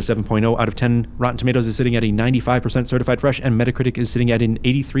has this one at a 7.0 out of 10. Rotten Tomatoes is sitting at a 95% certified fresh, and Metacritic is sitting at an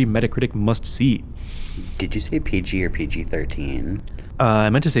 83 Metacritic must-see. Did you say PG or PG-13? I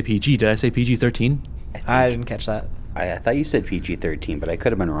meant to say PG. Did I say PG-13? I didn't catch that. I thought you said PG-13, but I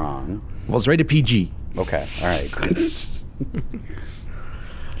could have been wrong. Well, it's rated PG. Okay. All right.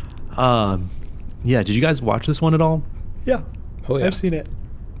 Yeah, did you guys watch this one at all? Yeah. Oh, yeah. I've seen it.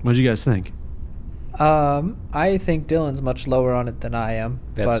 What did you guys think? I think Dylan's much lower on it than I am.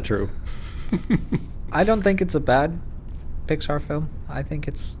 That's but true. I don't think it's a bad Pixar film. I think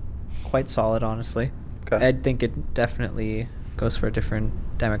it's quite solid, honestly. Okay. I think it definitely goes for a different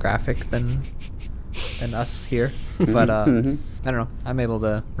demographic than us here. But I don't know. I'm able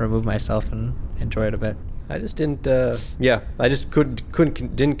to remove myself and enjoy it a bit. I just didn't. I just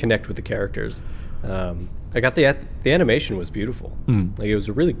didn't connect with the characters. I got the animation was beautiful. Like it was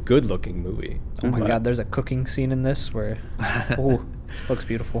a really good looking movie. Oh my god, there's a cooking scene in this where looks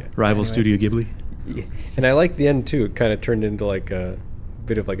beautiful. Rival Anyways. Studio Ghibli. Yeah. And I like the end too. It kind of turned into like a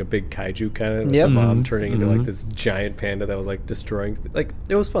bit of like a big kaiju kind of. Yep. The mom turning into like this giant panda that was like destroying. Like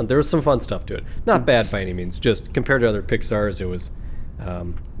it was fun. There was some fun stuff to it. Not bad by any means. Just compared to other Pixar's, it was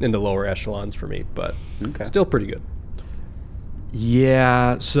in the lower echelons for me, but still pretty good.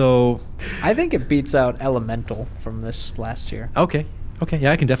 Yeah, so... I think it beats out Elemental from this last year. Okay,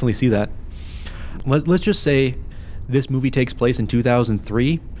 yeah, I can definitely see that. Let's just say this movie takes place in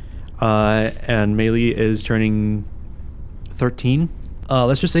 2003, and Maylee is turning 13.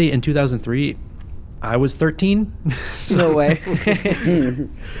 Let's just say in 2003, I was 13. So No way.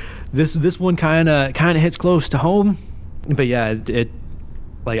 this one kind of hits close to home, but yeah, it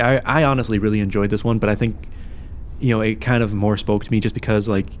like I honestly really enjoyed this one, but I think it kind of more spoke to me just because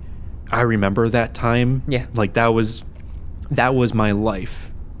like I remember that time. Yeah. Like that was my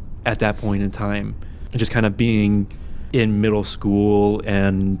life at that point in time, just kind of being in middle school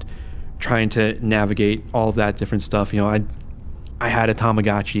and trying to navigate all of that different stuff. I had a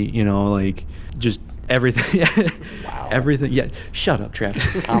Tamagotchi, like just everything. Wow. Everything. Yeah. Shut up, Trav.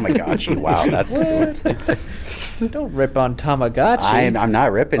 Tamagotchi. Wow, that's. Don't rip on Tamagotchi. I'm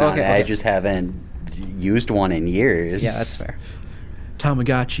not ripping on Okay, it. I okay. just haven't used one in years. Yeah, that's fair.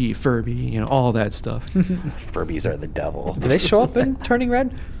 Tamagotchi, Furby, all that stuff. Furbies are the devil. Do they show up in Turning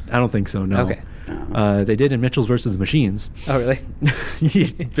Red? I don't think so, no. Okay. They did in Mitchell's versus the Machines. Oh, really?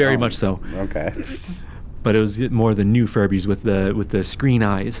 Very much so. Okay. But it was more the new Furbies with the screen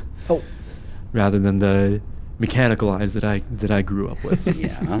eyes Oh. rather than the mechanical eyes that I grew up with.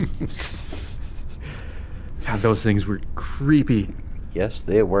 Yeah. God, those things were creepy. Yes,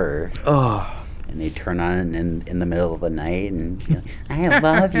 they were. Oh. And they turn on in the middle of the night and you're like, I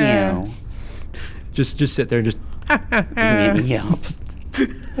love you. Just sit there and just. Yeah.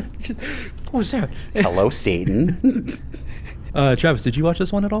 What was that? Hello, Satan. Travis, did you watch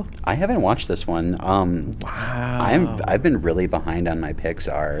this one at all? I haven't watched this one. Wow. I've been really behind on my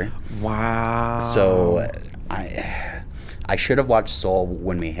Pixar. Wow. So I should have watched Soul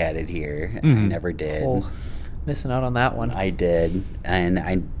when we had it here. And I never did. Oh, missing out on that one. I did, and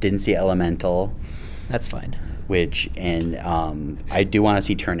I didn't see Elemental, That's fine. I do want to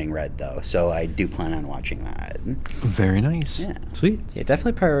see Turning Red though, so I do plan on watching that. Very nice. Yeah. Sweet. Yeah,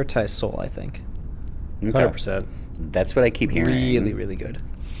 definitely prioritize Soul, I think. Okay. 100%. That's what I keep hearing. Really, really good.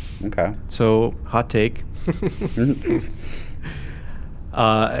 Okay. So, hot take.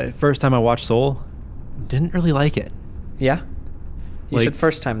 First time I watched Soul, didn't really like it. Yeah? You Like- said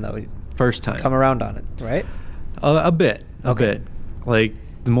first time, though. First time. Come around on it, right? A bit. Okay. Like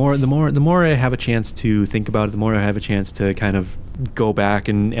the more I have a chance to think about it, the more I have a chance to kind of go back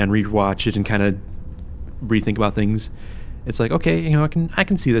and rewatch it and kind of rethink about things. It's like, okay, I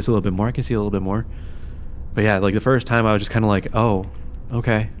can see this a little bit more. I can see a little bit more. But yeah, like the first time I was just kind of like, oh,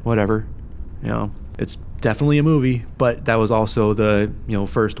 okay, whatever. It's definitely a movie, but that was also the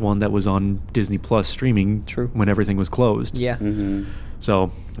first one that was on Disney Plus streaming. True. When everything was closed. Yeah. Mm-hmm.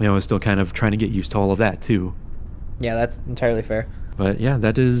 So I was still kind of trying to get used to all of that too. Yeah, that's entirely fair. But yeah,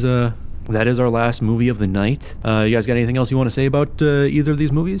 that is our last movie of the night. You guys got anything else you want to say about either of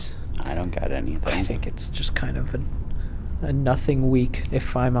these movies? I don't got anything. I think it's just kind of a nothing week,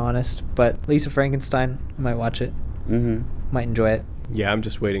 if I'm honest. But Lisa Frankenstein, I might watch it. Mm-hmm. Might enjoy it. Yeah, I'm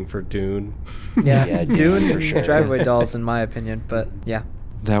just waiting for Dune. Yeah, Yeah, Dune for and sure. Drive-Away Dolls, in my opinion. But yeah.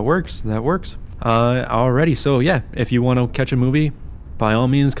 That works. Alrighty. So yeah, if you want to catch a movie, by all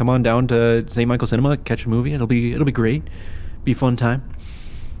means, come on down to St. Michael Cinema, catch a movie. It'll be great. Be a fun time.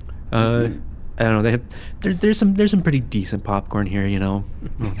 I don't know. There's some pretty decent popcorn here.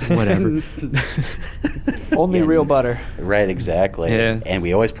 Whatever. Only Yeah. real butter. Right, exactly. Yeah. And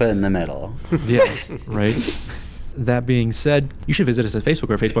we always put it in the middle. Yeah. Right. That being said, you should visit us at Facebook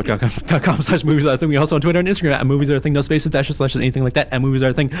or facebook.com/moviesarething. We also on Twitter and Instagram at moviesarething, no spaces, dashes, slashes, anything like that, at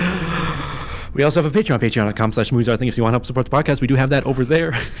moviesarething. We also have a Patreon, patreon.com/moviesarething. If you want to help support the podcast, we do have that over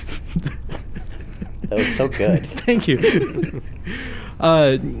there. That was so good. Thank you.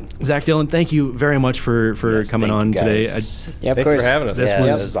 Zach Dillon, thank you very much for Yes, coming thank on you today. guys. Yeah, of Thanks course. for having us. This Yeah, was-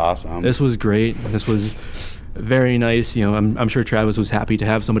 that was awesome. This was great. This was very nice. I'm sure Travis was happy to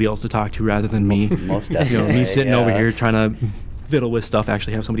have somebody else to talk to rather than me. Most definitely. Me sitting over yeah. here trying to fiddle with stuff,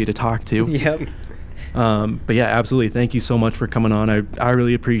 actually have somebody to talk to. Yep. But yeah, absolutely. Thank you so much for coming on. I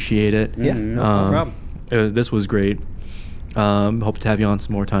really appreciate it. Yeah, Mhm. no problem. This was great. Hope to have you on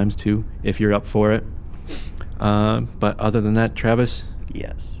some more times too, if you're up for it. But other than that, Travis,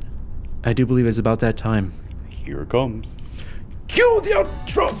 Yes. I do believe it's about that time. Here it comes. Cue the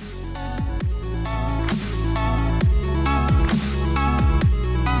outro!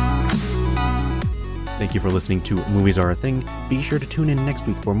 Thank you for listening to Movies Are a Thing. Be sure to tune in next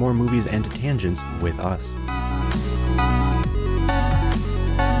week for more movies and tangents with us.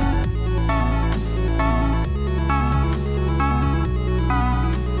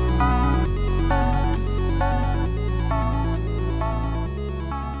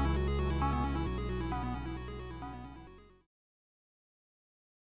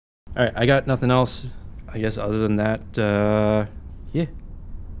 All right, I got nothing else, I guess, other than that. Yeah.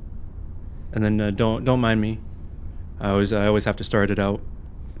 And then don't mind me. I always have to start it out.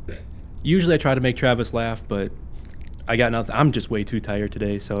 Usually I try to make Travis laugh, but I got nothing. I'm just way too tired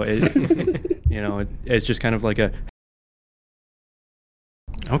today, so it's just kind of like a.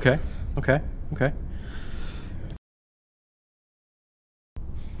 Okay.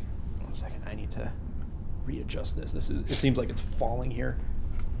 One second, I need to readjust this. It seems like it's falling here.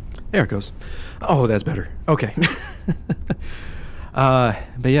 There it goes. Oh, that's better. Okay. But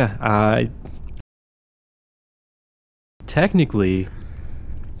yeah, technically,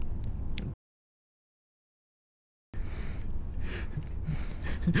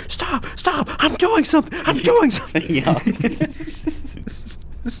 stop! I'm doing something. Yeah.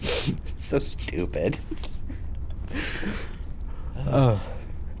 So stupid.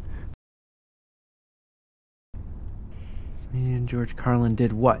 And George Carlin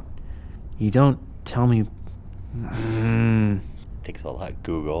did what? You don't tell me. Takes a lot.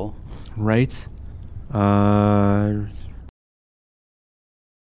 Google. Right?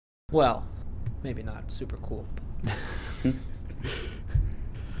 Well, maybe not super cool.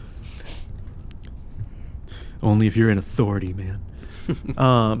 Only if you're in authority, man.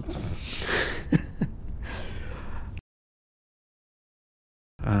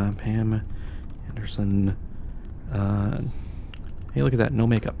 Pam Anderson. Hey, look at that. No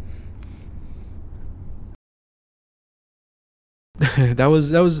makeup. that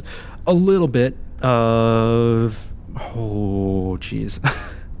was a little bit of. Oh, jeez.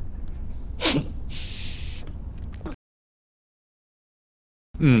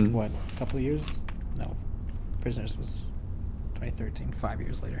 What, a couple of years? No. Prisoners was 2013, 5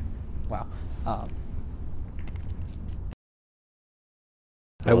 years later. Wow.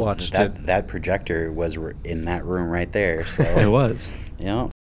 I watched it. That projector was in that room right there. So It was. Yeah.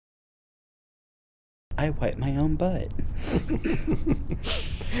 I wipe my own butt.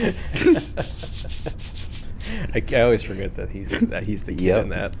 I always forget that he's the kid in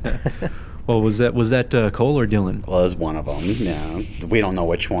that. Well, was that Cole or Dylan? Well, it was one of them. Yeah, we don't know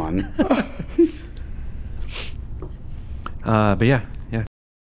which one. But yeah.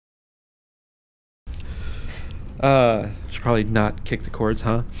 Should probably not kick the cords,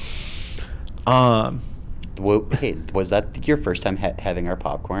 huh? Well, hey, was that your first time having our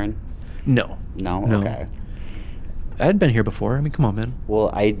popcorn? No. No. No. Okay. I had been here before. I mean, come on, man. Well,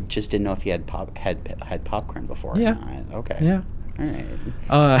 I just didn't know if you had popcorn before. Yeah. Or not. Okay. Yeah.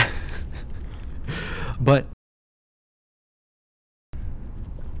 All right. But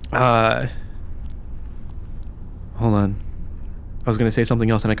hold on. I was gonna say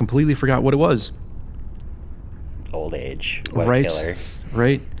something else and I completely forgot what it was. Old age. What Right. a killer.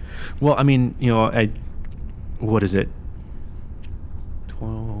 Right. Well, I mean, what is it?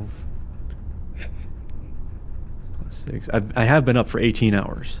 12 plus 6. I have been up for 18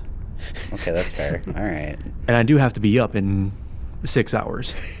 hours. Okay, that's fair. All right. And I do have to be up in 6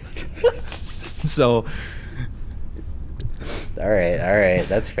 hours. So All right.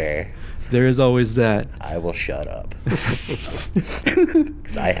 That's fair. there is always that. I will shut up. Because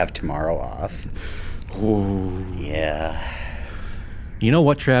I have tomorrow off. Ooh. Yeah. You know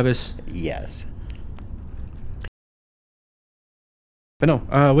what, Travis? Yes. But no,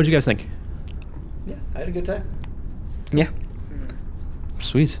 what did you guys think? Yeah, I had a good time. Yeah.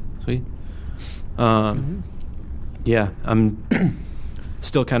 Sweet. Yeah, I'm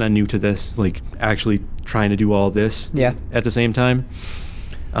still kind of new to this, like actually trying to do all this Yeah. at the same time.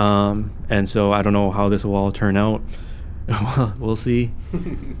 And so I don't know how this will all turn out. We'll see.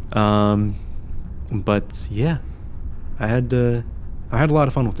 But yeah, I had a lot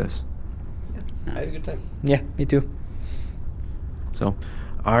of fun with this. I had a good time. Yeah, me too. So,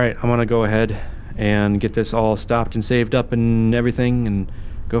 all right, I'm gonna go ahead and get this all stopped and saved up and everything, and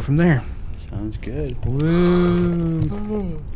go from there. Sounds good. Woo.